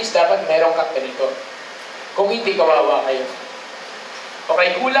bahay, at least dapat meron kang ganito. Kung hindi, kawawa kayo.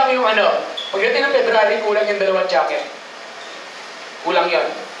 Okay, kulang yung pagdating ng February, kulang yung 2 jacket. Kulang yun.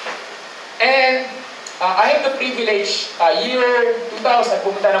 And, I have the privilege, year 2000,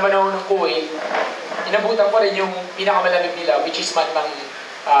 pumunta naman ako ng Kuwait, inabutan ko rin yung pinakamalamig nila, which is month ng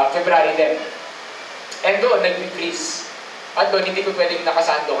February din. And doon, nag-freeze. At doon, hindi ko pwedeng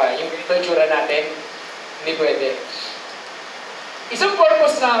nakasando ka. Yung itsura natin, hindi pwede. Isang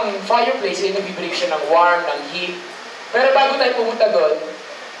purpose ng fireplace ay nag-bring siya ng warm, ng heat. Pero bago tayo pumunta doon,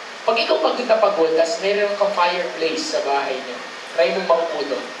 pag ikaw pagod na pagod, tapos mayroon kang fireplace sa bahay niyo, try mong maupo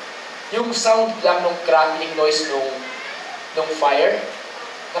doon. Yung sound lang ng crackling noise nung fire,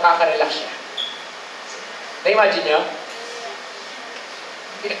 nakaka-relax siya. Na-imagine niyo?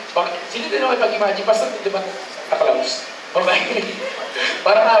 Sino din ako pag-imagine? Basta, di ba, nakalabos? Okay?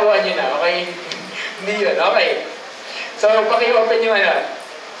 Parang awa niyo na, okay? Hindi yun, okay. So, paki-open yung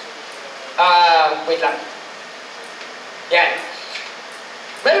wait lang. Yan.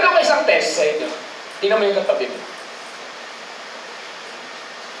 Meron ako isang test sa inyo. Tingnan mo yung katabi mo.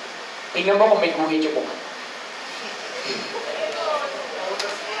 Tingnan mo kung may guhit yung mukha.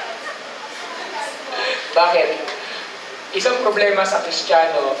 Bakit? Isang problema sa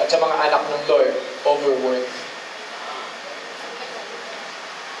Kristiyano at sa mga anak ng Lord, overwork.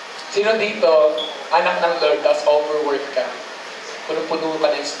 Sino dito, anak ng Lord, tapos overwork ka? Punong-puno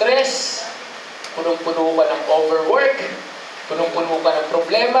ka ng stress, punong-puno ka ng overwork, punong-puno ka ng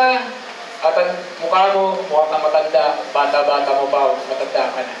problema, at ang mukha mo, mukhang kang matanda, bata-bata mo pa, matanda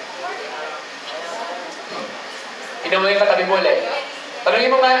ka na. Tignan mo yung katabi mo ulit.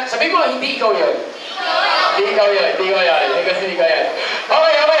 Tanungin mo nga, sabi mo, hindi ikaw yun. Hindi ikaw yun.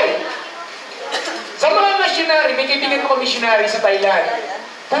 Okay. Sa mga missionary, may kaibigan ko missionary sa Thailand.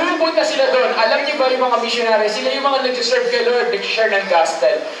 Pumupunta sila doon. Alam niyo ba yung mga missionary? Sila yung mga nag-serve kay Lord, nag-share ng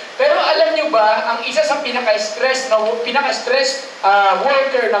gospel. Pero alam niyo ba, ang isa sa pinaka-stress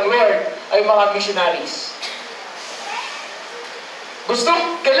worker ng Lord ay mga missionaries.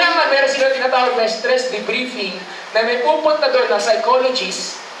 Kailangan meron sila tinatawag na stress debriefing na may pupunta doon na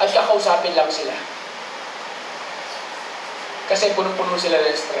psychologist at kakausapin lang sila. Kasi punong-puno sila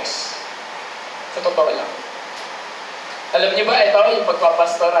ng stress. Sa totoo lang. Alam niyo ba, ito, yung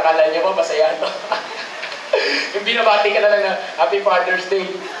pagpapastor, akala niyo ba, masaya ito? Yung binabati ka na lang na, Happy Father's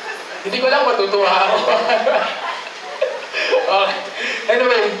Day. Hindi ko lang matutuwa ako. Okay.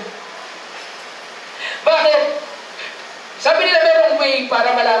 Anyway. Bakit? Sabi nila merong way para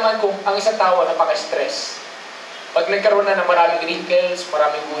malaman kung ang isang tao napaka-stress. Pag nagkaroon na ng maraming wrinkles,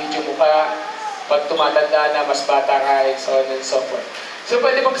 maraming guhit yung mukha, pag tumatanda na, mas bata ka, and so on and so forth. So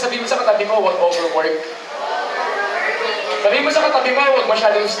pwede bang sabihin mo sa katabi mo, huwag overwork? Sabihin mo sa katabi mo, huwag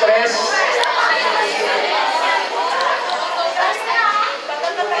masyadong stress.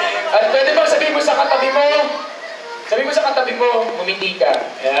 At pwede bang sabihin mo sa katabi mo, ngumiti ka.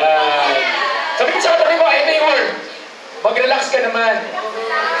 Yan. Sabihin mo sa katabi mo, ito yung word. Mag-relax ka naman.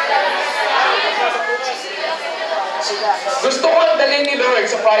 Gusto ko ang dalhin ni Lord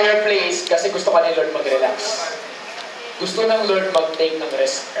sa fireplace kasi gusto ka ni Lord mag-relax. Gusto ng Lord mag-take ng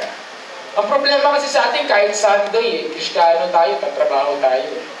rest ka. Ang problema kasi sa atin, kahit Sunday, Kristiyano tayo, tatrabaho tayo.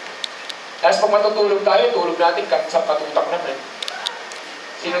 Tapos pag matutulog tayo, tulog natin sa katutak naman.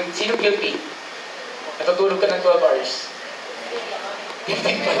 Sino guilty? Natutulog ka ng 12 hours.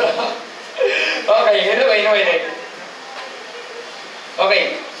 Okay, anyway. Okay,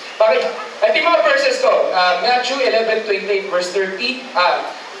 bakit? Ito yung mga verses ko. Matthew 11:28 verse 30.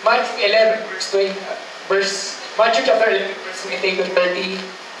 Matthew 11 verse Matthew chapter 11, verse 28 to 30.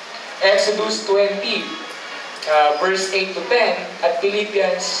 Exodus 20, verse 8 to 10. At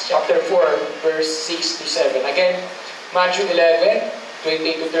Philippians chapter 4, verse 6 to 7. Again, Matthew 11,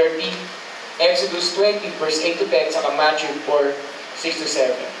 28 to 30. Exodus 20, verse 8 to 10. Saka Matthew 4, 6 to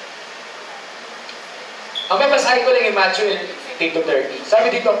 7. Ang babasahin ko lang yung Matthew 8 to 30. Sabi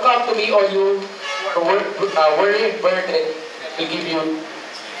dito, come to me all you worry and burden, to give you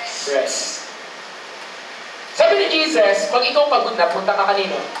rest. Sabi ni Jesus, pag ikaw pagod na, punta ka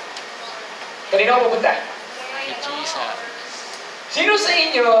kanino? Kanino ka pupunta? Kay Jesus. Sino sa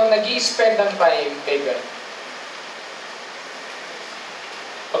inyo nag-i-spend ng time kay God?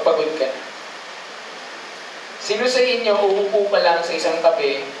 Pag pagod ka. Sino sa inyo uupo ka lang sa isang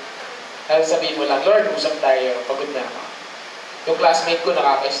tabi at sabihin mo lang, Lord, usap tayo, pagod na ako. Yung classmate ko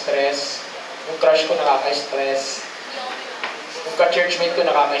nakaka-stress, yung crush ko nakaka-stress, yung ka-churchmate ko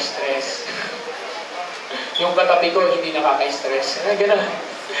nakaka-stress, yung katabi ko hindi nakaka-stress. Gano'n.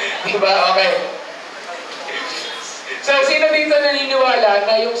 Diba? Okay. So, sino dito naniniwala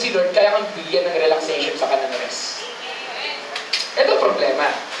na yung si Lord kaya kang bigyan ng relaxation sa kanang rest? Ito problema.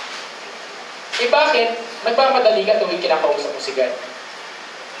 Eh bakit? Nagmamadali ka tuwing kinakausap mo si God.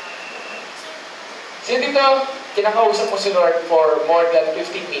 Sino dito kinakausap mo si Lord for more than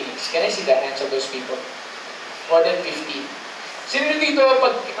 15 minutes? Can I see the hands of those people? More than 15. Sino dito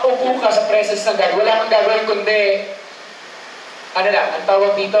pag naupo ka sa presence ng God, wala kang gagawin kundi ano lang, ang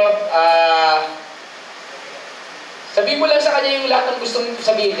tawag dito, sabihin mo lang sa Kanya yung lahat ng gustong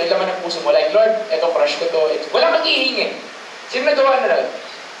sabihin, yung laman ng puso mo. Like, Lord, eto crush ko to. Wala kang ihingi. Sino nagawa na lang?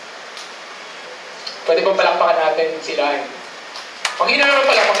 Pwede ba palakpakan natin sila? Panginoon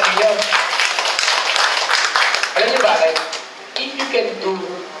naman palakpakan ninyo. Alam niyo bakit? If you can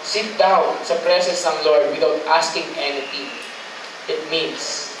sit down sa presence ng Lord without asking anything, it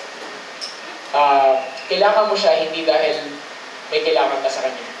means kailangan mo siya hindi dahil may kailangan ka sa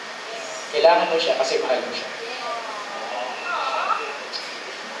Kanya. Kailangan mo siya kasi mahal mo siya.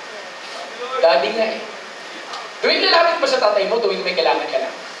 Daddy nga eh. Tuwing lalapit mo sa tatay mo, tuwing may kailangan ka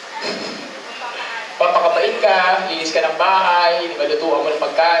lang. Papakabait ka, linis ka ng bahay, malutuan mo ng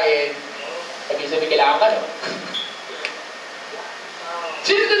pagkain, sabi kailangan ka, no?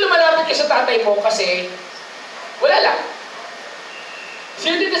 Sino din lumalapit ka sa tatay mo kasi wala lang?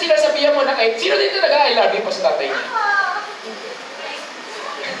 Sino din na sinasabihan mo na sino din na nag-I love you pa sa tatay niya?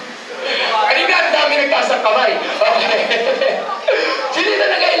 Kanina, ang dami nagtaas ng kamay. Okay. Sino din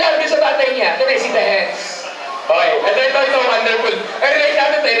na nag-I love you sa tatay niya? Can I see the hands? Okay. Ito, wonderful.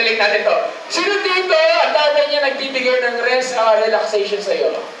 Relate natin to. Sino dito, ang tatay niya nagbibigay ng rest, relaxation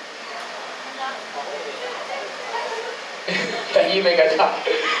sa'yo? Tahimik ka na.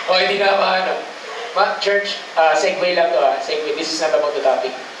 O, hindi na maano. Church, segue lang to segue. This is not about the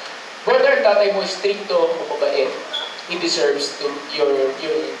topic. Whether tatay mo stricto o mabait, he deserves to your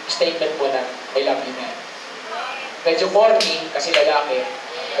statement mo na I love you na. Medyo corny kasi lalaki,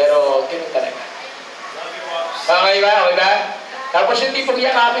 pero ganun talaga. Okay ba? Okay ba? Tapos yung tipong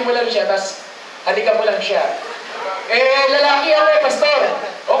yakapin mo lang siya, tapos halikan mo lang siya. Lalaki ako pastor.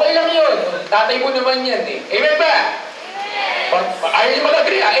 Okay lang yun. Tatay mo naman yan eh. Amen ba? Ayaw niyo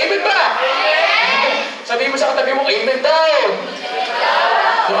mag-agree Amen ba? Sabihin mo sa katabi mo, amen daw.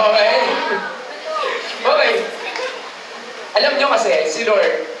 Okay. Okay. Alam niyo kasi, si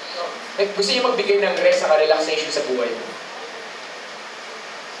Lord, gusto niya magbigay ng rest at relaxation sa buhay mo.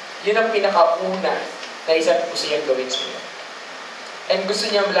 Yun ang pinakauna na isang gusto niyang gawin sa iyo. And gusto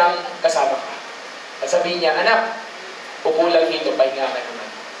niya lang kasama ka. At sabihin niya, anak, pupulang dito, pahinga ka naman.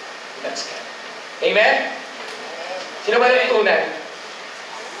 That's God. Amen? Sino ba yung tunan?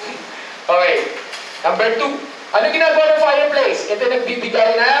 Okay. Number 2. Ano ginagawa ng fireplace? Ito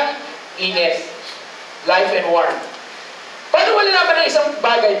nagbibigay ng init. Life and warmth. Paano wala naman ng isang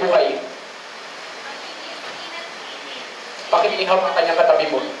bagay buhay? Bakit inhaw ang kanyang katabi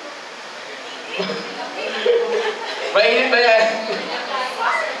mo? Mainit ba yan?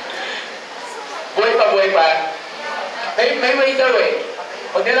 Buhay pa. May way daw eh.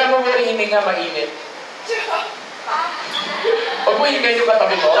 Pag nalaman mo rin hindi nga mainit. Huwag mo hingay yung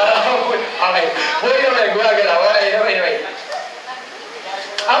katabi mo. Okay. Buhay naman, gumagalaw. Anyway.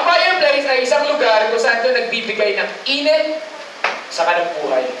 Ang fireplace ay isang lugar kung saan ito nagbibigay ng init sa kanang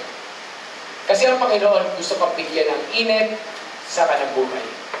buhay. Kasi ang Panginoon gusto kang bigyan ng init sa kanang buhay.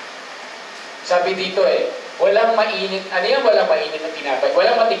 Sabi dito walang mainit, ano yan walang mainit na tinapay?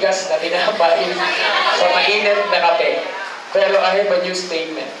 Walang matigas na tinapay sa mainit na kape. Pero I have a new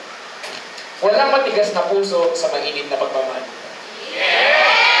statement. Walang matigas na puso sa mainit na pagmamahal.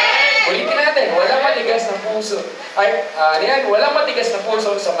 Ulitin natin, walang matigas na puso. Walang matigas na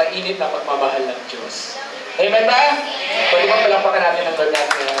puso sa mainit na pagmamahal ng Diyos. Amen ba? Pwede ba palakpakan natin ang Lord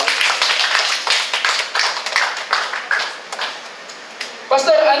natin ngayon?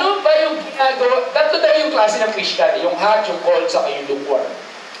 Pastor, ano ba yung ginagawa? Tatlo daw yung klase ng Christian. Yung hot, yung cold, saka yung lukewarm.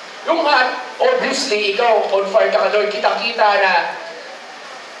 Yung hot, obviously, ikaw, on fire ka Lord, kitang-kita na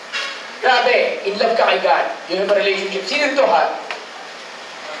grabe, in love ka kay God. Yun yung relationship. Sino ito hot?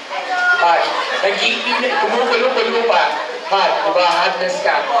 Hot. Nag-iinit, kumukulo-kulo pa. Hot, diba? Hotness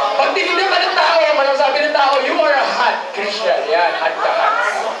ka. Pag tinignan ka ng tao, manang sabi ng tao, you are a hot Christian. Yan, hot ka hot.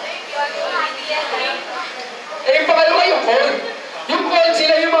 Eh, yung pangalawa yung cold. Yung cold,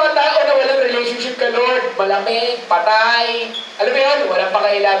 sila yung mga tao na walang relationship ka, Lord. Malamig, patay. Alam mo yun? Walang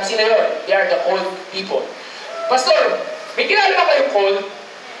pakailam. Sila yun. They are the cold people. Pastor, may kilala ba kayong cold?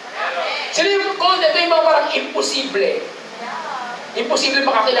 Sila yung cold, ito yung mga parang imposible. Imposible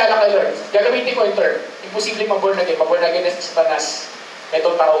makakilala kay Lord. Gagamitin ko yung term. Imposible maborn again. Maborn again na sa Satanas.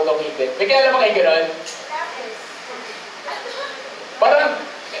 Itong tao itong hindi. May kilala ba kayo gano'n? Parang,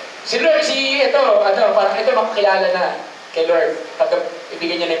 si Lord, parang ito makakilala na kay Lord. Pag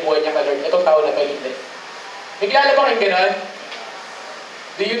ibigay niya na yung buhay niya kay Lord. Itong tao na kayo hindi. May kilala ba kayo gano'n?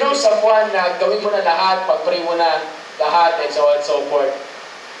 Do you know someone na gawin mo na lahat, pag-pray mo na lahat, and so on and so forth?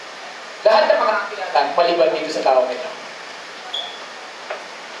 Lahat na makakilala, maliban dito sa tao ito.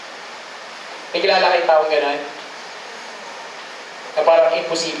 May kilala kayong taong gano'n? Na parang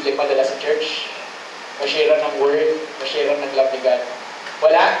imposible madala sa church? Ma-share ng word? Ma-share ng love ni God?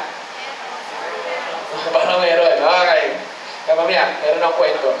 Wala? Parang meron. Okay. Mamaya, meron ng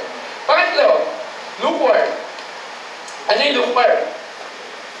kwento. Pangatlo, lukewarm. Ano yung lukewarm?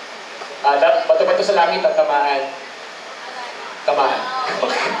 Bato-bato sa langit at tamaan. Tamaan.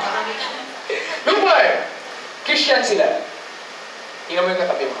 Lukewarm. Christian sila. Tingnan mo yung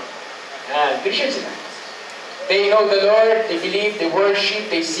katabi mo. Yan, Christian sila. They know the Lord, they believe, they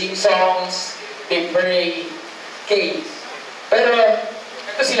worship, they sing songs, they pray. Okay. Pero,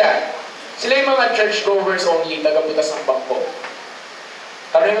 ito sila. Sila yung mga church-goers only, tagabutas ng bangko.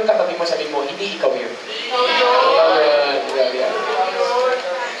 Tanong yung katabi mo, sabi mo, hindi ikaw yun.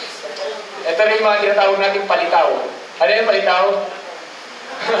 Ito rin yung mga tinatawag natin palitaw. Ano yung palitaw?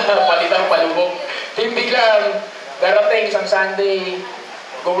 Palitaw, palubog. Yung biglang darating isang Sunday,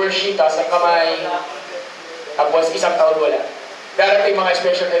 go worship, taas ang kamay, tapos isang taon wala. Darating mga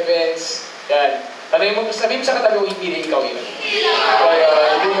special events, yan. Sabihin mo sa katabi mo, hindi rin ikaw yun.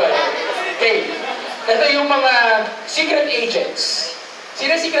 Okay. Ito yung mga secret agents.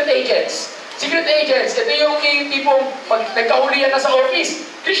 Sino secret agents? Secret agents, ito yung tipong pag nagkahulihan na sa office,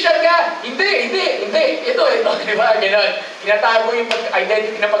 Christian ka? Hindi. Ito, di ba? Ganon. Tinatago yung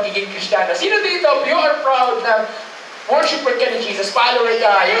identity ng pagiging Kristiyano. Sino dito? You are proud na worshiper ka ni Jesus, follower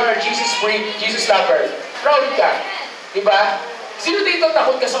ka, you are Jesus freak, Jesus lover. Proud ka. Di ba? Sino dito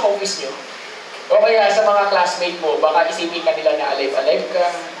takot ka sa office nyo? O kaya sa mga classmate mo, baka isipin ka nila na alive-alive ka.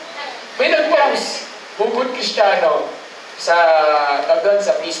 May nag-post, Bubud Kristiyano, sa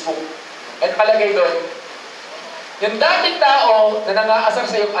Facebook. At palagay doon, yung dating tao na nangaasar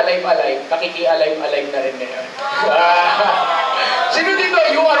sa yung alive-alive, nakiki-alive-alive na rin ngayon. Sino dito?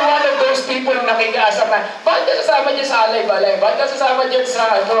 You are one of those people na nakikiasar na, bakit ka sasama dyan sa alive-alive? Bakit ka sasama dyan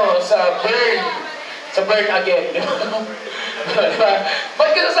sa, sa burn again? Diba?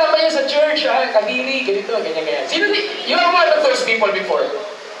 Bakit ka sasama dyan sa church? Kadiri, ganito, ganyan. Sino you are one of those people before.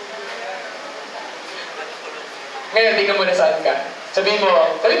 Ngayon, tingnan mo na saan ka. Sabihin mo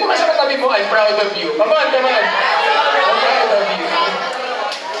nga sa katabi mo, I'm proud of you. Come on. I'm proud of you.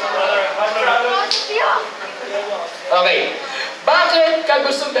 Okay. Bakit ka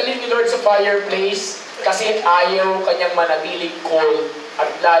gustong dalhin ni Lord sa fireplace? Kasi ayaw kanyang manatiling cold at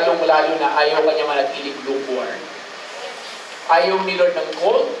lalong-lalo na ayaw kanyang manatiling lukewarm. Ayaw ni Lord ng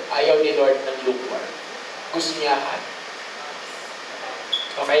cold, ayaw ni Lord ng lukewarm. Gusto niya hot.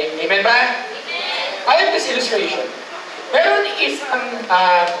 Okay? Amen ba? I have this illustration. Meron isang,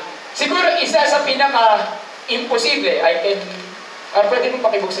 siguro isa sa pinaka-imposible, pwede mong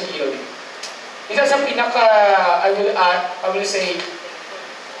pakibuksan ilaw din. Isa sa pinaka, I will say,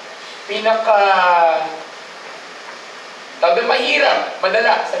 mahirap,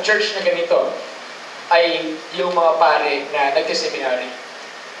 madala sa church na ganito, ay yung mga pare na nagka-seminary.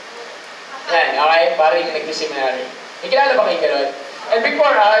 Yan, okay? Pare na nagka-seminary. May kilala ba kayo gano'n? And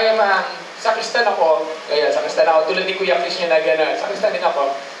before, sakristan ako, tulad ni Kuya Chris niya na gano'n, sakristan din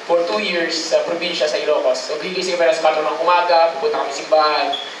ako for 2 years sa probinsya sa Ilocos. So, gigising kami sa 4 ng umaga, pupunta kami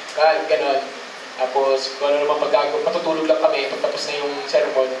simbahan, gano'n. Tapos, kung ano naman matutulog lang kami, pagtapos na yung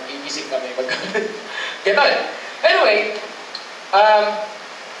sermon, gigising. isip kami. Ganon. Anyway,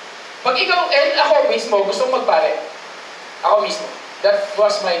 Pag ikaw, and ako mismo, gusto kong magpare. Ako mismo. That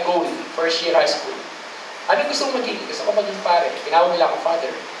was my goal, first year high school. Ano gusto kong maging? Gusto kong maging pare. Tinawag nila akong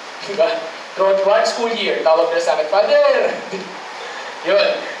father. Diba? Throughout one school year, tawag nila sa akin, Father! Yun.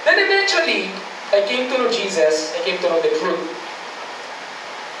 Then eventually, I came to know Jesus. I came to know the truth.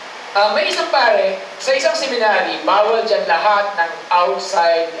 May isang pare, sa isang seminary, bawal dyan lahat ng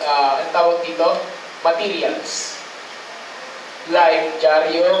outside, ang tawag dito, materials. Like,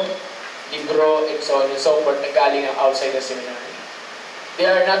 dyaryo, libro, and so on and so forth na galing ang outside the seminary. They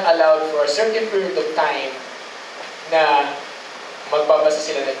are not allowed for a certain period of time na magbabasa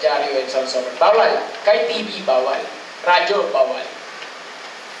sila ng dyaryo and so on and so forth. Bawal. Kahit TV, bawal. Radyo, bawal.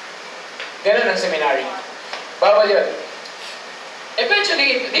 Ganun ang seminary. Bawal yun.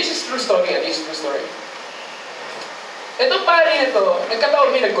 Eventually, this is true story. This is true story. Itong pare na ito,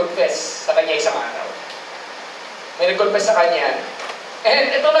 nagkataon may nag-confess sa kanya isang araw. May nag-confess sa kanya. And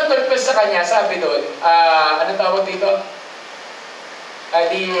ito nag-confess sa kanya, sabi doon, anong tawag dito?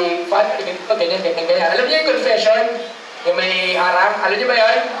 Ganyan. Alam niyo yung confession? Yung may harang? Alam niyo ba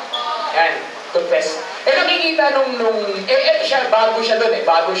yan? Yan, confess. Nakikita eto siya, bago siya doon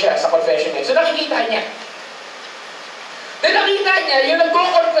bago siya sa confession niya. So nakikita niya. Then nakita niya, yung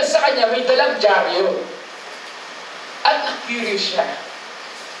nag-confess sa kanya, may dalang dyaryo. At na-curious siya.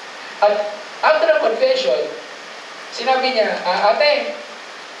 At after the confession, sinabi niya, ate,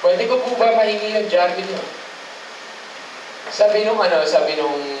 pwede ko po ba mahingi yung dyaryo niyo? Sabi nung ali,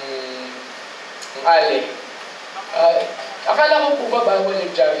 akala ko po ba bawal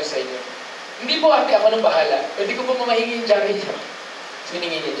yung dyaryo sa inyo? Hindi po ate, ako nang bahala. Pwede ko po mahingi yung dyaryo niyo?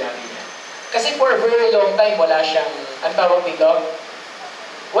 Siningi niya yung dyaryo niya. Kasi for a very long time, wala siyang, ang tawag dito?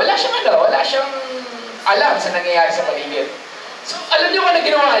 Wala siyang alam sa nangyayari sa paligid. So, alam niyo kung ano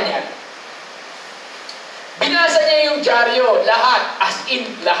ginawa niya? Binasa niya yung dyaryo, lahat, as in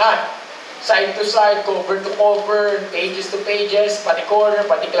lahat. Side to side, cover to cover, pages to pages, pati corner,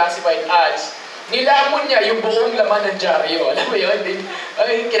 pati classified ads. Nilamon niya yung buong laman ng dyaryo. Alam mo yun? Hindi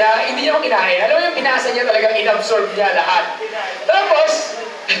niya kinain. Alam mo yung binasa niya talagang inabsorb niya lahat. Tapos,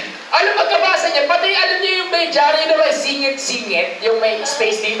 alam pagkabasa niya, pati alam niya yung may dyaryo na may singit-singit, yung may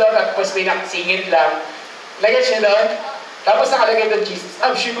space dito, tapos may nakasingit lang. Lagyan siya doon. Tapos nakalagay doon, Jesus.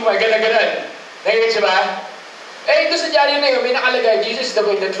 Shoot mo, gano'n. Lagyan siya ba? Doon sa dyaryo na yun, may nakalagay, Jesus is the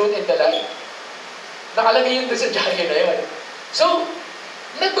way, the truth, and the life. Nakalagay yun doon sa dyaryo na yun. So,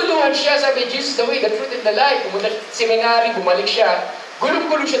 naguluhan siya, sabi, Jesus is the way, the truth, and the life. Pumunta sa seminary, bumalik siya.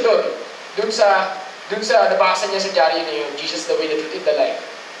 Gulong-gulo siya doon. Doon sa nabasa niya sa dyaryo na yun, Jesus is the way, the truth, and the life.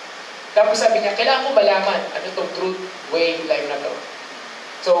 Tapos sabi niya, kailangan ko malaman ano itong truth, way, life na to.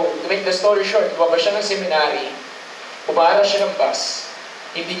 So, to make the story short, lumabas siya ng seminary, umaral siya ng bus,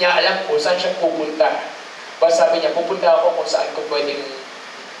 hindi niya alam kung saan siya pupunta. Basta sabi niya, pupunta ako kung saan ko pwedeng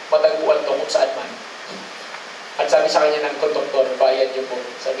matagpuan to, kung saan man. At sabi sa kanya ng konduktor, bayad niyo po.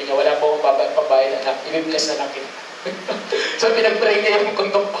 Sabi niya, wala po akong pambayad, anak, i-bless na lang kita. So, pinag-pray niya yung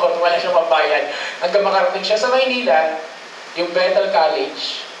konduktor, wala siyang pambayad. Hanggang makarating siya sa Maynila, yung Bethel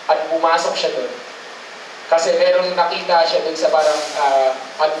College, at pumasok siya doon. Kasi merong nakita siya doon sa parang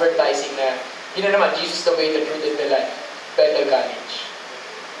advertising na, yun na naman, Jesus the way, the truth, and the life. Bethel College.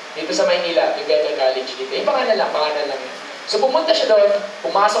 Dito sa Maynila, may Bethel College dito. Yung pangalan lang yun. So pumunta siya doon,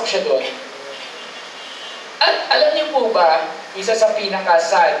 pumasok siya doon. At alam niyo po ba, isa sa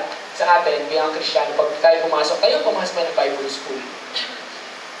pinakasad sa atin, bilang Kristiyano, pag tayo pumasok ng Bible school.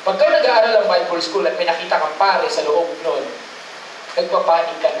 Pagka nag-aaral ng Bible school at may nakita kang pare sa loob noon,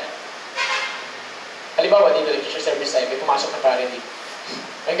 nagpapanik ka na. Halimbawa, dito lecture service tayo, may pumasok na pare dito.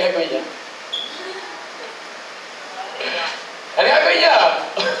 Ang gagawin niya? Ano gagawin niya?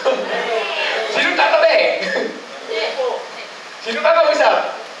 Sino tatabi? Sino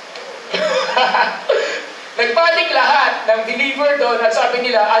kakausap? Nagpanik lahat ng believer doon at sabi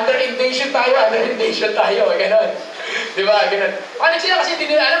nila, under invasion tayo. Ganon. Diba? Ganon. Panik sila kasi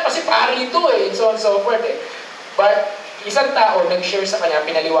hindi nila alam kasi pare ito and so on and so forth But, isang tao nag-share sa kanya,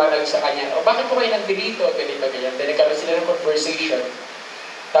 pinaliwanag sa kanya, bakit po kayo nandito? Ganito, ganyan. Then nagkaroon sila ng conversation.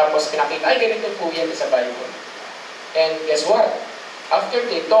 Tapos pinakita, ganito po yan sa Bible. And guess what? After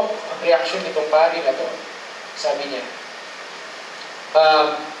they talk, ang reaction nitong pari na to, sabi niya,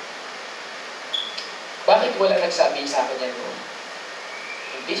 bakit wala nagsabi sa akin yan noon?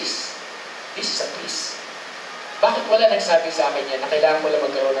 This is a priest. Bakit wala nagsabi sa akin yan na kailangan mo lang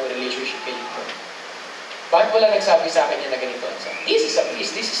magkaroon ng relationship kayo dito? Bakit wala nagsabi sa akin yan na ganito? This is a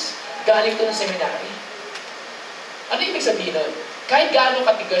priest. This is galing to ng seminary. Ano ibig sabihin nun? Kahit gaano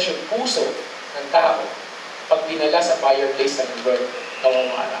katigas yung puso ng tao, pag dinala sa fireplace ng Lord,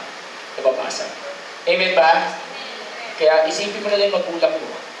 nawawala, nababasa. Amen ba? Kaya isipin mo na lang magulang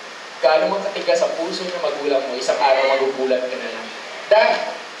mo. gaano mo katigas sa puso ng magulang mo, isang araw magugulat ka na lang. Dahil,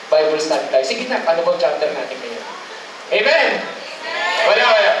 Bible study tayo. Sige na, ano bang chapter natin ngayon? Amen! Wala.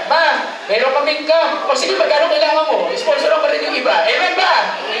 Ma, meron kaming camp. O sige, magkano kailangan mo? Sponsor ako rin yung iba. Amen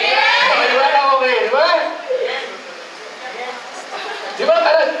ba? Amen! Di ba na okay? Di ba? Di ba?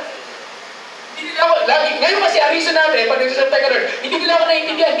 Parang, hindi nila ako, lagi, ngayon kasi ang reason natin, pag nag-serve tayo ka Lord, hindi nila ako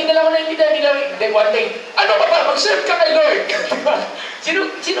naiintindihan. Then one day, ano pa ba? Mag-serve ka kay Lord. Diba? Sino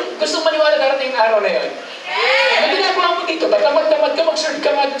gusto maniwala darating yung araw na yun? Ano ginagawa mo dito? Tamad-tamad ka, mag-serve ka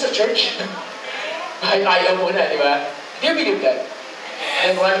nga dun sa church. Ay, ayaw mo na, di ba? Do you believe that?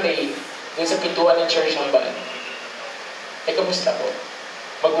 And one day, dun sa pintuan ng church ng baan, kamusta po?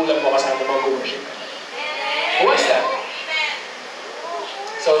 Magulang mo kasama mag-worship. Who was that?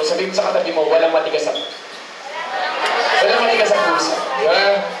 So, sabihin mo sa katabi mo, walang matigas sa puso. Walang matigas sa puso. Di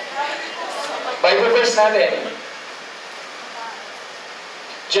ba? Bible verse natin.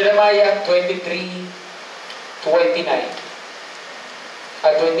 Jeremiah 23:29. 29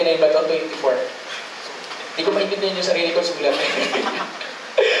 ba ito? 24. Hindi ko maintindihan yung sarili ko sulat.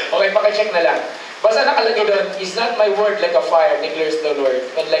 Okay, pakicheck na lang. Basta nakalagay doon, is not my word like a fire, declares the Lord,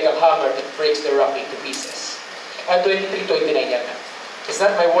 and like a hammer that breaks the rock into pieces. 23:29 yan. It's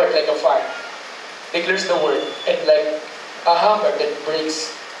not my word like a fire, declares the word, and like a hammer that breaks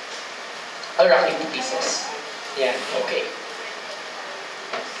a rock into pieces. Yan, okay.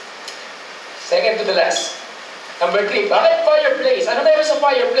 Second to the last. Number 3, bakit fireplace? Ano meron sa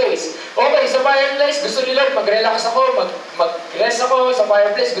fireplace? Okay, sa fireplace, gusto nila mag-relax ako, mag-rest ako sa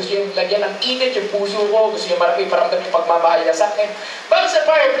fireplace. Gusto yung lagyan ng init yung puso ko. Gusto yung marami paramdam yung pagmamahal niya sa akin. Bakit sa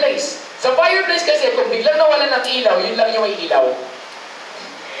fireplace? Sa fireplace kasi, kung biglang nawalan ng ilaw, yun lang yung may ilaw.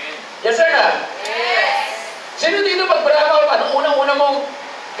 Yes, sir na? Yes! Sino dito pag brakaw, anong unang-una mong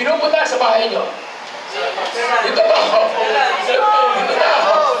pinupunta sa bahay nyo? Dito ba? Dito ba?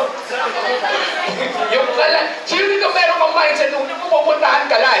 Yung kalan. Sino dito meron kang mindset nung pupuntahan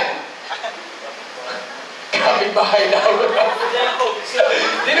kalan? Kapit bahay daw.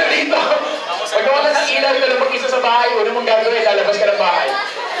 Dito. Pag nawalan ng ilaw, ito lang mag-isa sa bahay, una mong gagawin, lalabas ka ng bahay.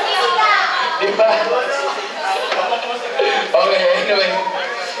 Di ba? Okay, anyway.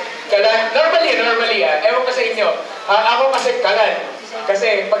 Kalan, normally ewan ko sa inyo, ako kasi kalan.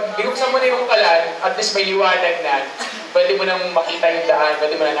 Kasi pag binuksan mo na yung kalan, at least may liwanag na, pwede mo nang makita yung daan,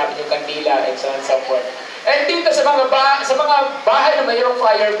 pwede mo nang hanapin yung kandila, and so on and so forth. And dito sa mga bahay na mayroong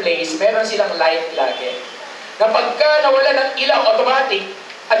fireplace, meron silang light lagi. Na pagka nawala ng ilaw, automatic,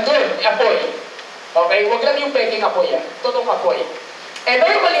 andun, apoy. Okay? Huwag lang yung peking apoy, totoong apoy. And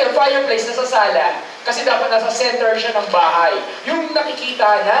normally, ang fireplace nasa sala, kasi dapat nasa center siya ng bahay. Yung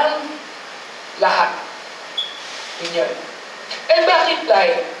nakikita ng lahat. Yun yun. And bakit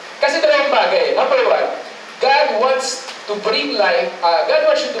light? Kasi dalawang bagay. Number 1, God wants to bring life. God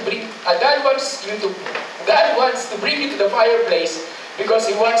wants to bring you to the fireplace because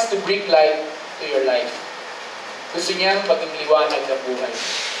He wants to bring light to your life. Gusto niyang maging liwanag ng buhay.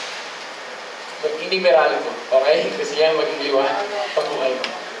 Hindi meralo mo. Okay? Gusto niyang maging liwanag ng buhay mo.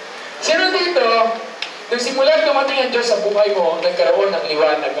 Sino dito, nung simulan dumating ang Diyos sa buhay mo, nagkaroon ng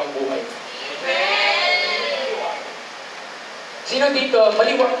liwanag ng buhay. Sino dito,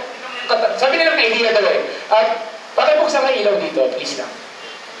 maliwanag? Sabi nila ng idea daw pakibuksan ang ilaw dito, please lang.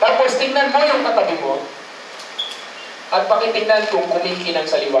 Tapos tingnan mo yung katabi mo at pakitingnan kung kumikinang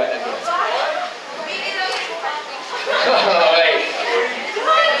sa liwanag yan. Okay.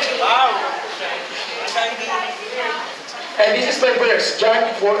 And this is my verse,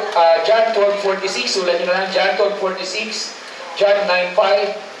 John 12:46. Sulat nyo na lang, John 12:46, John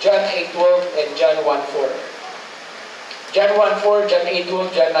 9:5, John 8:12, and John 1:4. John 1:4, John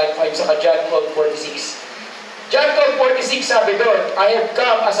 8:12, John 9:5, saka John 12:46. John 12:46 sabi doon, I have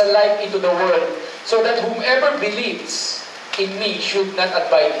come as a light into the world, so that whomever believes in me should not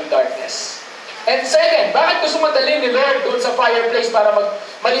abide in darkness. And second, bakit gusto madali ni Lord doon sa fireplace para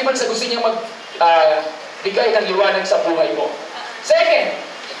maliban sa gusto niya bigay ng liwanag sa buhay mo? Second,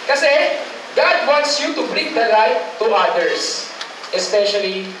 kasi God wants you to bring the light to others,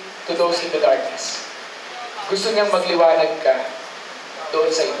 especially to those in the darkness. Gusto niyang magliwanag ka doon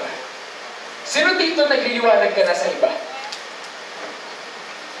sa iba. Sino dito nagliliwanag ka na sa iba?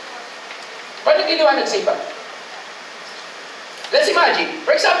 Paano nagliliwanag sa iba? Let's imagine,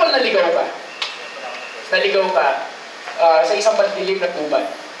 for example, naligaw ka. Sa isang pandilim na gubat.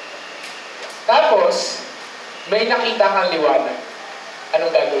 Tapos, may nakita kang liwanag.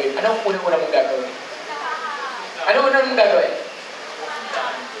 Anong gagawin? Anong unang-una mong gagawin? Anong unang mong gagawin?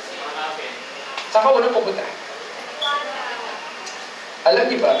 Saan ka unang pupunta? Alam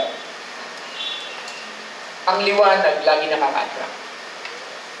niyo ba, ang liwanag lagi nakaka-attract.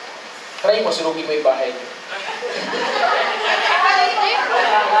 Try mo, surugin mo yung bahay niyo.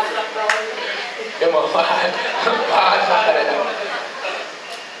 Yung mga mahal ka na lang.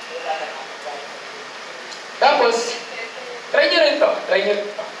 Tapos, try nyo rin to.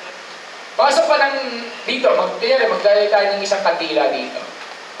 Pasok pa ng dito, maglalagay tayo ng isang kandila dito.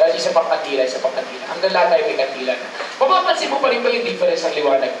 Dahil isa pang kandila. Hanggang lahat tayo may kandila na. Mapapansin mo pa rin ba yung difference ng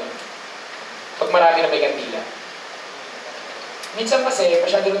liwanag nun? Pag marami na may kandila. Minsan kasi,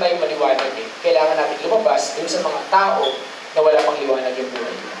 masyado na tayong maliwanag eh. Kailangan natin lumabas dun sa mga tao na wala pang liwanag yung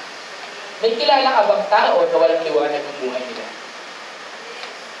buhay nila. May kilala ka bang tao na walang liwanag yung buhay nila?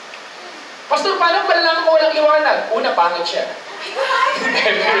 Pastor, paano malalaman ko walang liwanag? Una, pangit siya.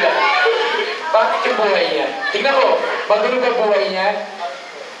 Bakit yung buhay niya? Tingnan ko, magulo ba buhay niya?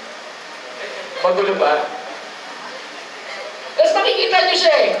 Magulo ba? Tapos makikita niyo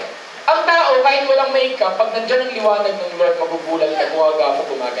siya eh. Ang tao, kahit walang makeup, pag nandiyan ang liwanag ng Lord, magugulat ka, gumagamo,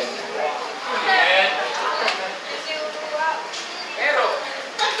 gumaganda. Pero,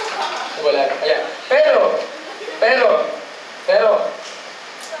 Wala na. Ayan. Pero,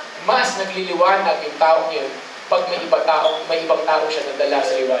 mas nagliliwanag yung taong yun pag may ibang tao siya nadala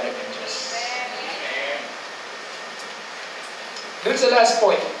sa liwanag ng Diyos. Doon sa last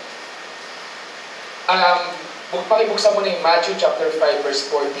point, pakibuksan mo na yung Matthew chapter 5 verse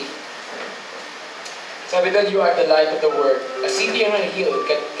 40. Sabi doon, you are the light of the world. A city on a hill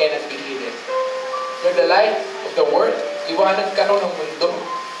cannot be hidden. You're the light of the world. Liwanag ka ng mundo.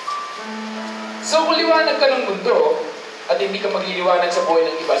 So kung liwanag ka ng mundo, at hindi ka magliliwanag sa buhay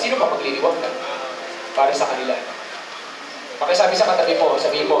ng iba, sino ka magliliwanag? Para sa kanila. Pakisabi sa katabi mo,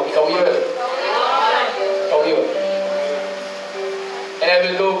 sabihin mo, ikaw yun. Ikaw yun. And I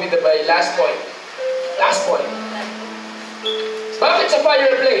will go with the last point. Last point. Bakit sa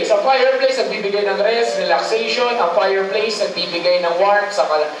fireplace? Ang fireplace nagbibigay ng rest, relaxation. Ang fireplace nagbibigay ng warmth,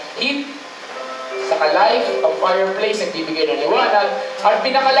 saka heat, saka life. Ang fireplace nagbibigay ng liwanag. At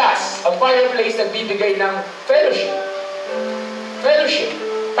pinakalas, ang fireplace nagbibigay ng fellowship. Fellowship.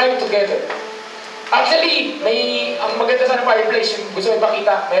 Time together. Actually, ang maganda sa fireplace, yung gusto mo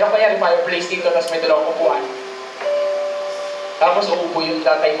ipakita, meron kaya yung fireplace dito, tapos may dalawang upuan. Tapos uupo yung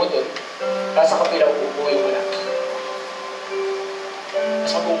tatay mo doon. Tapos sa kapila, uupo yung wala.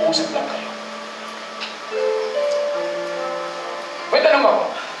 Tapos mag-uusap lang kayo. May tanong ako.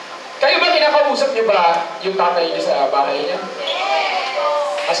 Kayo ba kinakausap niyo ba yung tatay niyo sa bahay niya?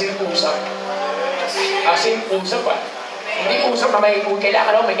 As in usap. As in usap ah. Hindi usap na may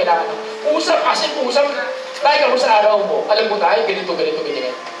kailangan o may kailangan o. Usap, as in usap. Tayo ka mo sa araw mo. Alam mo tayo, ganito,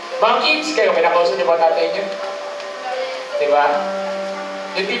 ganyan. Mga kids, kayo kinakausap niyo ba tatay niyo? Diba?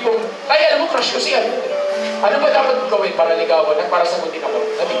 Yung tipong, tayo alam mo, crush ko siya. Ano ba dapat gawin para ligawan at para sagutin ako?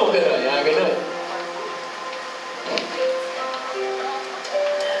 Sabi ko gano'n, gano'n.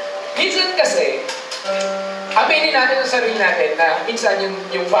 Minsan kasi, aminin natin sa sarili natin na minsan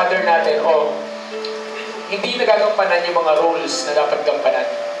yung father natin, hindi nagagampanan yung mga roles na dapat gampanan.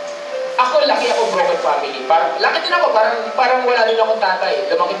 Ako, laki ako broken family. Laki din ako, parang wala din akong tatay.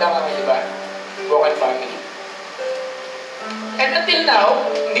 Lumaki na kami, di ba? Broken family. And until now,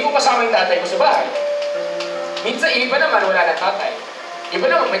 hindi ko kasama yung tatay ko sa bahay. Minsan, iba naman, wala na tatay. Iba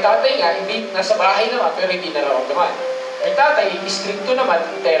naman, may tatay nga, hindi nasa bahay naman, pero hindi nararamdaman. May tatay, stricto naman,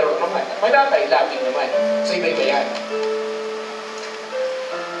 terror naman. May tatay, loving naman. So, iba-iba yan.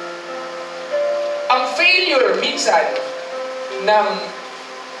 Ang failure, minsan, ng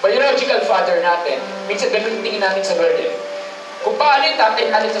biological father natin, minsan ganun tingin natin sa Lord eh. Kung paano yung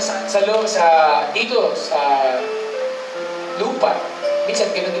tatay natin dito sa lupa, minsan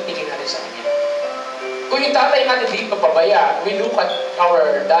ganun yung tingin natin sa kanya. Kung yung tatay natin dito pabaya, we look at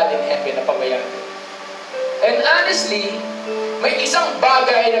our dad in heaven na pabaya. And honestly, may isang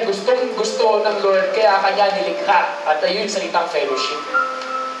bagay na gustong-gusto ng Lord kaya kanya nilikha at ayun salitang fellowship.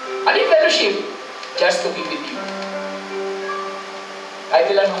 Ano yung fellowship? Just to be with you.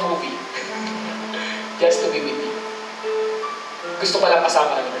 Title lang ng movie. Just to be with you. Gusto ko lang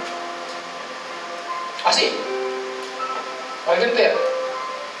kasama ng Lord. Kasi, parang ganito yan.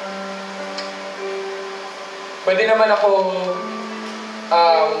 Pwede naman ako,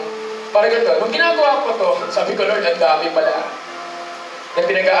 parang ganito. Nung ginagawa ko to, sabi ko, Lord, ang dami pala na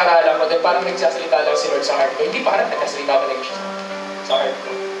pinag-aaralan ko. Then parang nagsasalita lang si Lord sa heart ko. Hindi parang nagsasalita talaga siya sa heart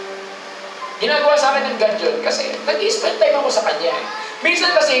ko. Ginagawa sa akin ng God yun kasi nag-i-spend time ako sa Kanya. Minsan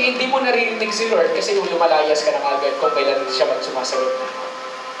kasi hindi mo naririnig si Lord kasi lumalayas ka na agad kung kailan siya sumasagot na.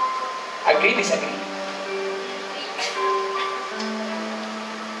 Agree, disagree?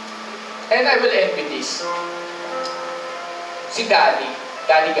 And I will end with this. Si Daddy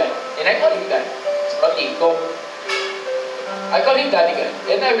God, and I call him Dad. But Tito, I call him Daddy God.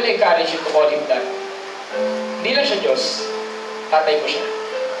 And I will encourage you to call him Dad. Hindi lang siya Diyos. Tatay mo siya.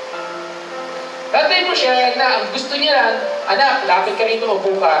 Tatay mo siya na ang gusto niya lang, anak, lapit ka rito,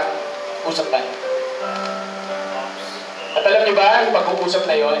 upo ka, usap tayo. At alam niyo ba, yung pag-uusap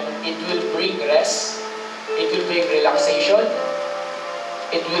na yon, it will bring rest, it will bring relaxation,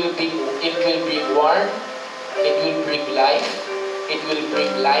 it will bring warmth, it will bring life, it will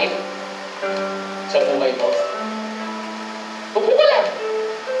bring life sa buhay mo. Upo ko lang.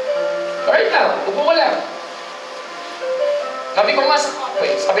 Right now, upo ko lang. Sabi ko nga sa camp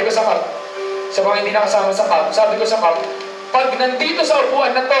sabi ko sa camp, sa mga hindi nakasama sa camp, sabi ko sa camp, pag nandito sa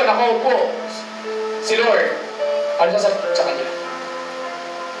upuan na to, nakaupo, si Lord, ano sasabihin sa kanya?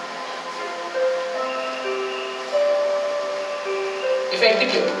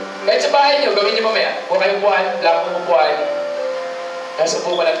 Effective yun. Kahit sa bahay nyo, gawin nyo mamaya. Huwag kayong upuan, lang kong upuan, nasa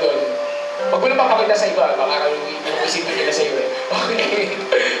upo ka lang doon. Huwag mo na papakita sa iba, baka yung isipin nila sa iyo eh. Okay?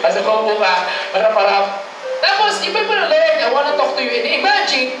 Nasa upo ka, harap-harap. Tapos, iba pa na, Lord, I wanna talk to you. And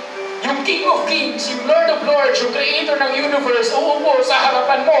imagine, yung King of Kings, yung Lord of Lords, yung Creator ng universe, uupo sa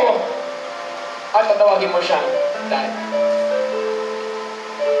harapan mo. At tatawagin mo siya, Dad.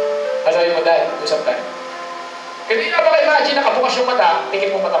 Sabi mo, Dad, usap tayo. Kasi na baka imagine, nakabukas yung mata,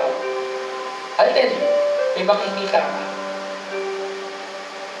 tingin mo mata mo. I'll tell you, may makikita ka.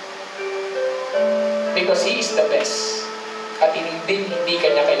 Because He is the best. At hindi ka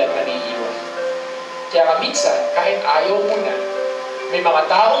niya kailanman iiwan. Kaya ka minsan, kahit ayaw mo na, may mga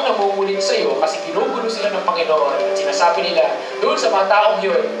taong namumulit sa'yo kasi ginugulo sila ng Panginoon at sinasabi nila, doon sa mga taong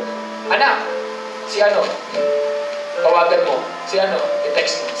yun, anak, si ano, tawagan mo, si ano,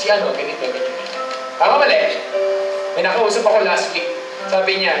 i-text mo, si ano, ganito, ganito. Tama mali? May nakausap ako last week,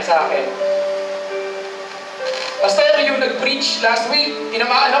 sabi niya sa akin, Pastor, yung nag-preach last week,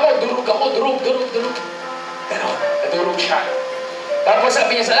 tinamaan ako, durug. Ganon, nadurog siya. Tapos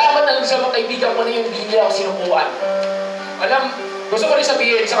sabi niya, salamat na lang sa mga kaibigan ko na yung hindi niya ako sinukuan. Alam, gusto ko rin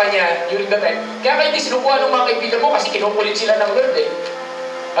sabihin sa kanya, during the time, kaya kayo hindi sinukuan ng mga kaibigan mo kasi kinukulit sila ng Lord eh.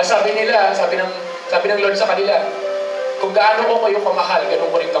 Sabi nila, sabi ng Lord sa kanila, kung gaano ko kayo kamahal,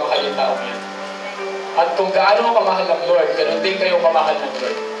 ganun ko rin kamahal yung tao niya. At kung gaano ko kamahal ng Lord, ganun din kayo kamahal ng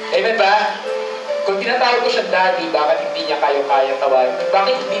Lord. Amen ba? Kung tinatawag ko siya Daddy, bakit hindi niya kaya tawagin?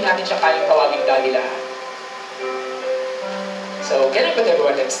 Bakit hindi natin siya kayang tawagin Daddy lahat? So, can I put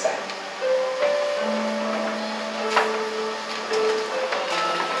everyone next time?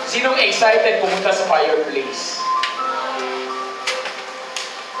 Sinong excited pumunta sa fireplace?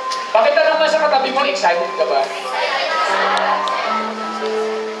 Bakit tanong mo sa katabi mo, excited ka ba?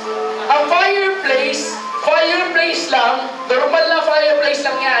 Ang fireplace lang, normal na fireplace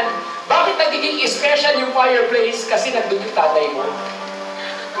lang yan. Bakit nagiging special yung fireplace? Kasi nandun yung tatay mo.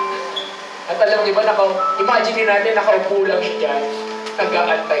 At alam niyo ba, imagine natin, nakaupo lang siya dyan,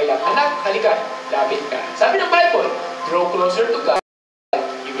 nag-aantay lang. Anak, halika, lapit ka. Sabi ng Bible, draw closer to God,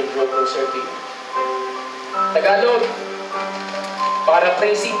 you will draw closer to you. Tagalog, para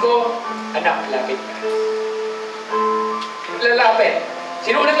praising ko, anak, lapit ka. Lalapit.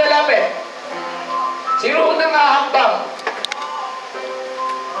 Sino unang lalapit? Sino unang hahakbang?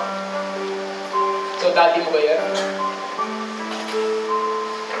 So, daddy mo ba yan?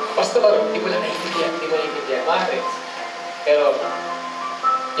 Pastor, hindi mo lang naiintindihan. Maaari. Pero,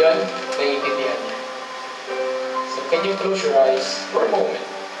 yun, naiintindihan niya. So, can you close your eyes for a moment?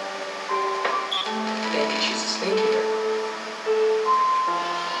 Thank you, Jesus. Thank you, Lord.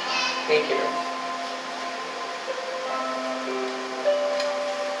 Thank you, Lord.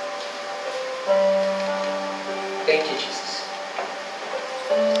 Thank you, Jesus.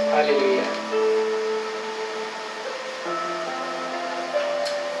 Hallelujah.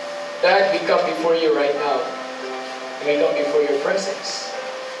 Dad, we come before you right now. And we come before your presence.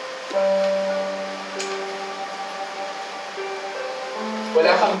 Wala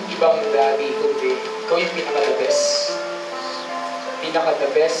kang ibang daddy kundi ikaw yung pinaka-the best.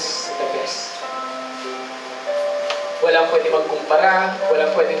 Pinaka-the best, the best. Walang pwede magkumpara,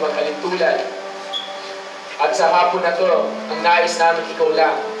 walang pwede magkalintulan. At sa hapon na to, ang nais namin ikaw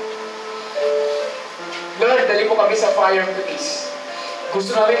lang. Lord, dali mo kami sa fireplace.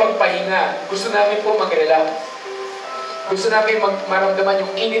 Gusto namin magpahinga. Gusto namin po mag-relax. Gusto namin maramdaman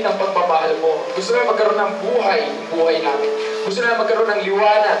yung init ng pagmamahal mo. Gusto namin magkaroon ng buhay, yung buhay namin. Gusto namin magkaroon ng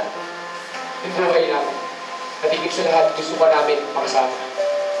liwanag, yung buhay namin. At higit sa lahat, gusto ka namin makasama.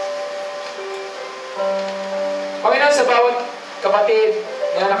 Panginoon, sa bawat kapatid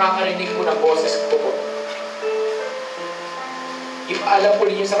na nakakarinig mo ng boses ko po, ipaalam po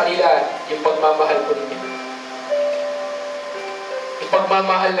ninyo sa kanila yung pagmamahal po ninyo.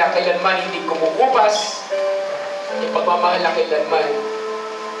 Pagmamahal na kailanman hindi kumukupas, Yung pagmamahal na kailanman,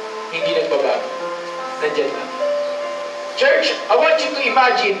 hindi nagbabago. Nandyan lang. Church, I want you to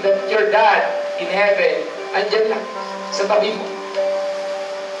imagine that your dad in heaven, andyan lang, sa tabi mo.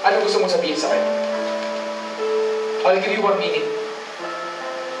 Ano gusto mong sabihin sa kanya? I'll give you 1 minute.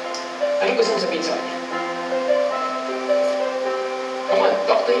 Ano gusto mong sabihin sa kanya? Come on,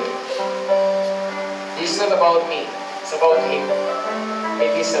 talk to him. This is not about me. It's about him.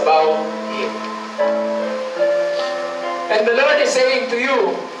 It is about him. And the Lord is saying to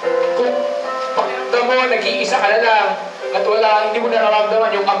you, kung pakita mo, nag-iisa ka na lang, at wala, hindi mo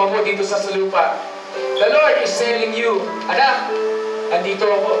nararamdaman yung ama mo dito sa lupa. The Lord is telling you, anak, andito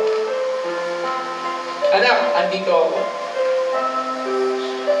ako. Anak, andito ako.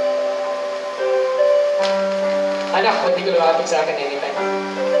 Anak, pwede ka lumapit sa akin anytime.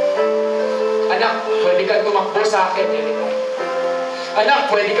 Anak, pwede ka tumakbo sa akin anytime. Anak,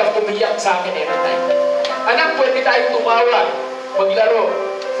 pwede ka pumiyak sa akin anytime. Anak, pwede tayo tumawa, maglaro,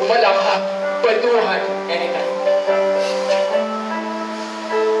 umalakha, kwentuhan anytime.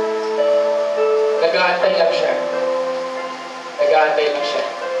 Nag-aantay lang siya. Nag-aantay lang siya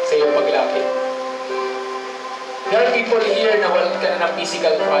sa iyong paglapit. There are people here na wala ka na ng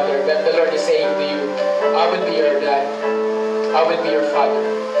physical father, but the Lord is saying to you, I will be your dad. I will be your father.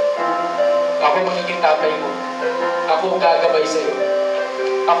 Ako magiging tatay mo. Ako ang gagabay sa iyo.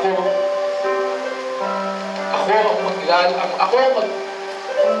 Ako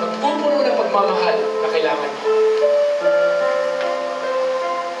magpupuno ng pagmamahal na kailangan mo.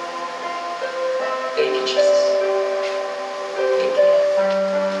 Thank you, Jesus. Thank you.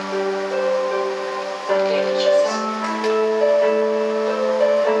 Thank you, Jesus.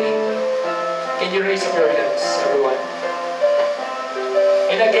 Thank you. Can you raise up your hands, everyone?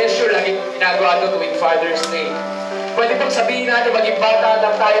 And I guess you're lagi ginagawa ito tuwing Father's Day. Pwede bang sabihin natin, maging bata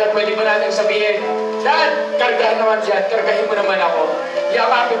lang tayo, pwede ba natin sabihin, Dad, kargahan naman dyan, kargahin mo naman ako.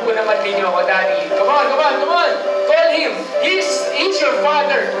 Yakapin ko naman ninyo ako, Daddy. Come on, come on, come on. Call him. He's your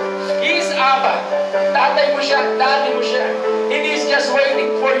father. He's Abba. Tatay mo siya, daddy mo siya. And he's just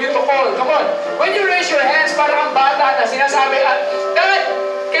waiting for you to call. Come on. When you raise your hands, parang ang bata na sinasabi, Dad,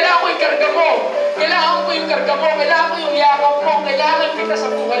 kailangan ko yung karga mo. Kailangan ko yung karga mo. Kailangan ko yung yakap mo. Kailangan kita sa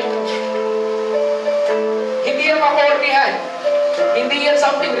buhay mo. Hindi yan makornihan. Hindi yan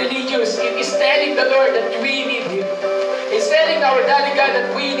something religious. It is telling the Lord that we need Him. It's telling our Daddy God that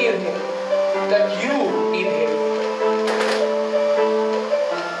we need Him. That you need Him.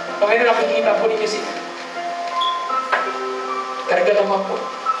 Panginoon, nakikita po ninyo sila. Karga naman po.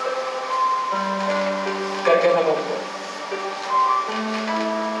 Karga naman po.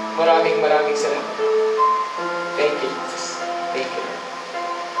 Maraming salamat. Thank you, Jesus. Thank you.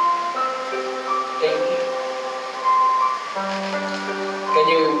 Thank you. Can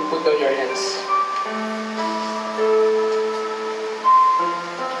you put down your hands?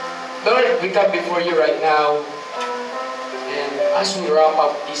 Lord, we come before you right now, and as we wrap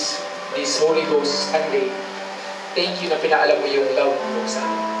up this Holy Ghost Sunday, thank you na pinaalam mo yung love mo sa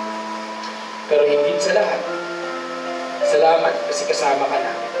amin. Pero hindi sa lahat, salamat kasi kasama ka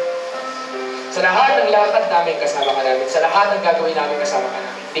namin. Sa lahat ng lakad namin, kasama ka namin. Sa lahat ng gagawin namin, kasama ka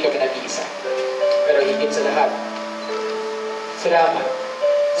namin. Hindi kami nag-iisa. Pero higit sa lahat, salamat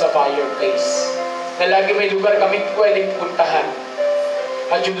sa fire place. Na lagi may lugar kami pwedeng puntahan.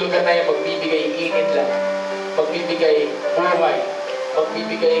 At yung lugar na yun magbibigay init lang. Magbibigay buhay.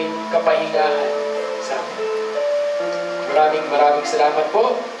 Magbibigay kapahingahan sa amin. Maraming salamat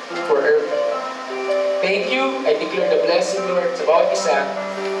po for earth. Thank you. I declare the blessing, Lord, sa bawat isa.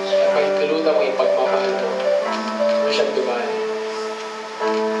 At mahintulutan mo yung pagmamahal mo. Mo siyang dumali.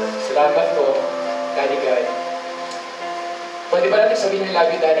 Salamat po, Daddy God. Pwede ba natin sabihin ng love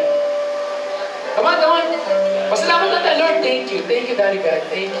you, Daddy? Come on, come on. Pasalamat natin, Lord. Thank you. Thank you, Daddy God.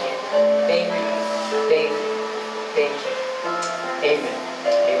 Thank you. Thank you. Thank you. Thank you. Amen.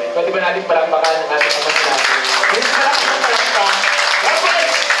 Amen. Pwede ba natin palakpakan ng ating ama sa natin? Pwede ba natin palakpakan?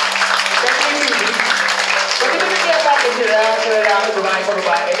 Likewise! Pwede ba natin palakpakan sila sa lalaki, babae sa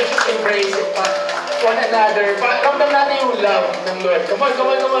babae? Let's just embrace it. One another. Ramdam natin yung love ng Lord. Come on, come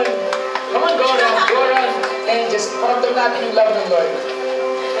on, come on. Come on, go around. And just ramdam natin yung love ng Lord.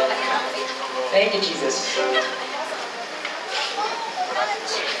 Thank you, Jesus.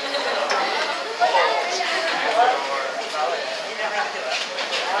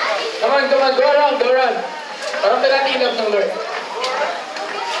 Come on, go around. Ramdam natin yung love ng Lord.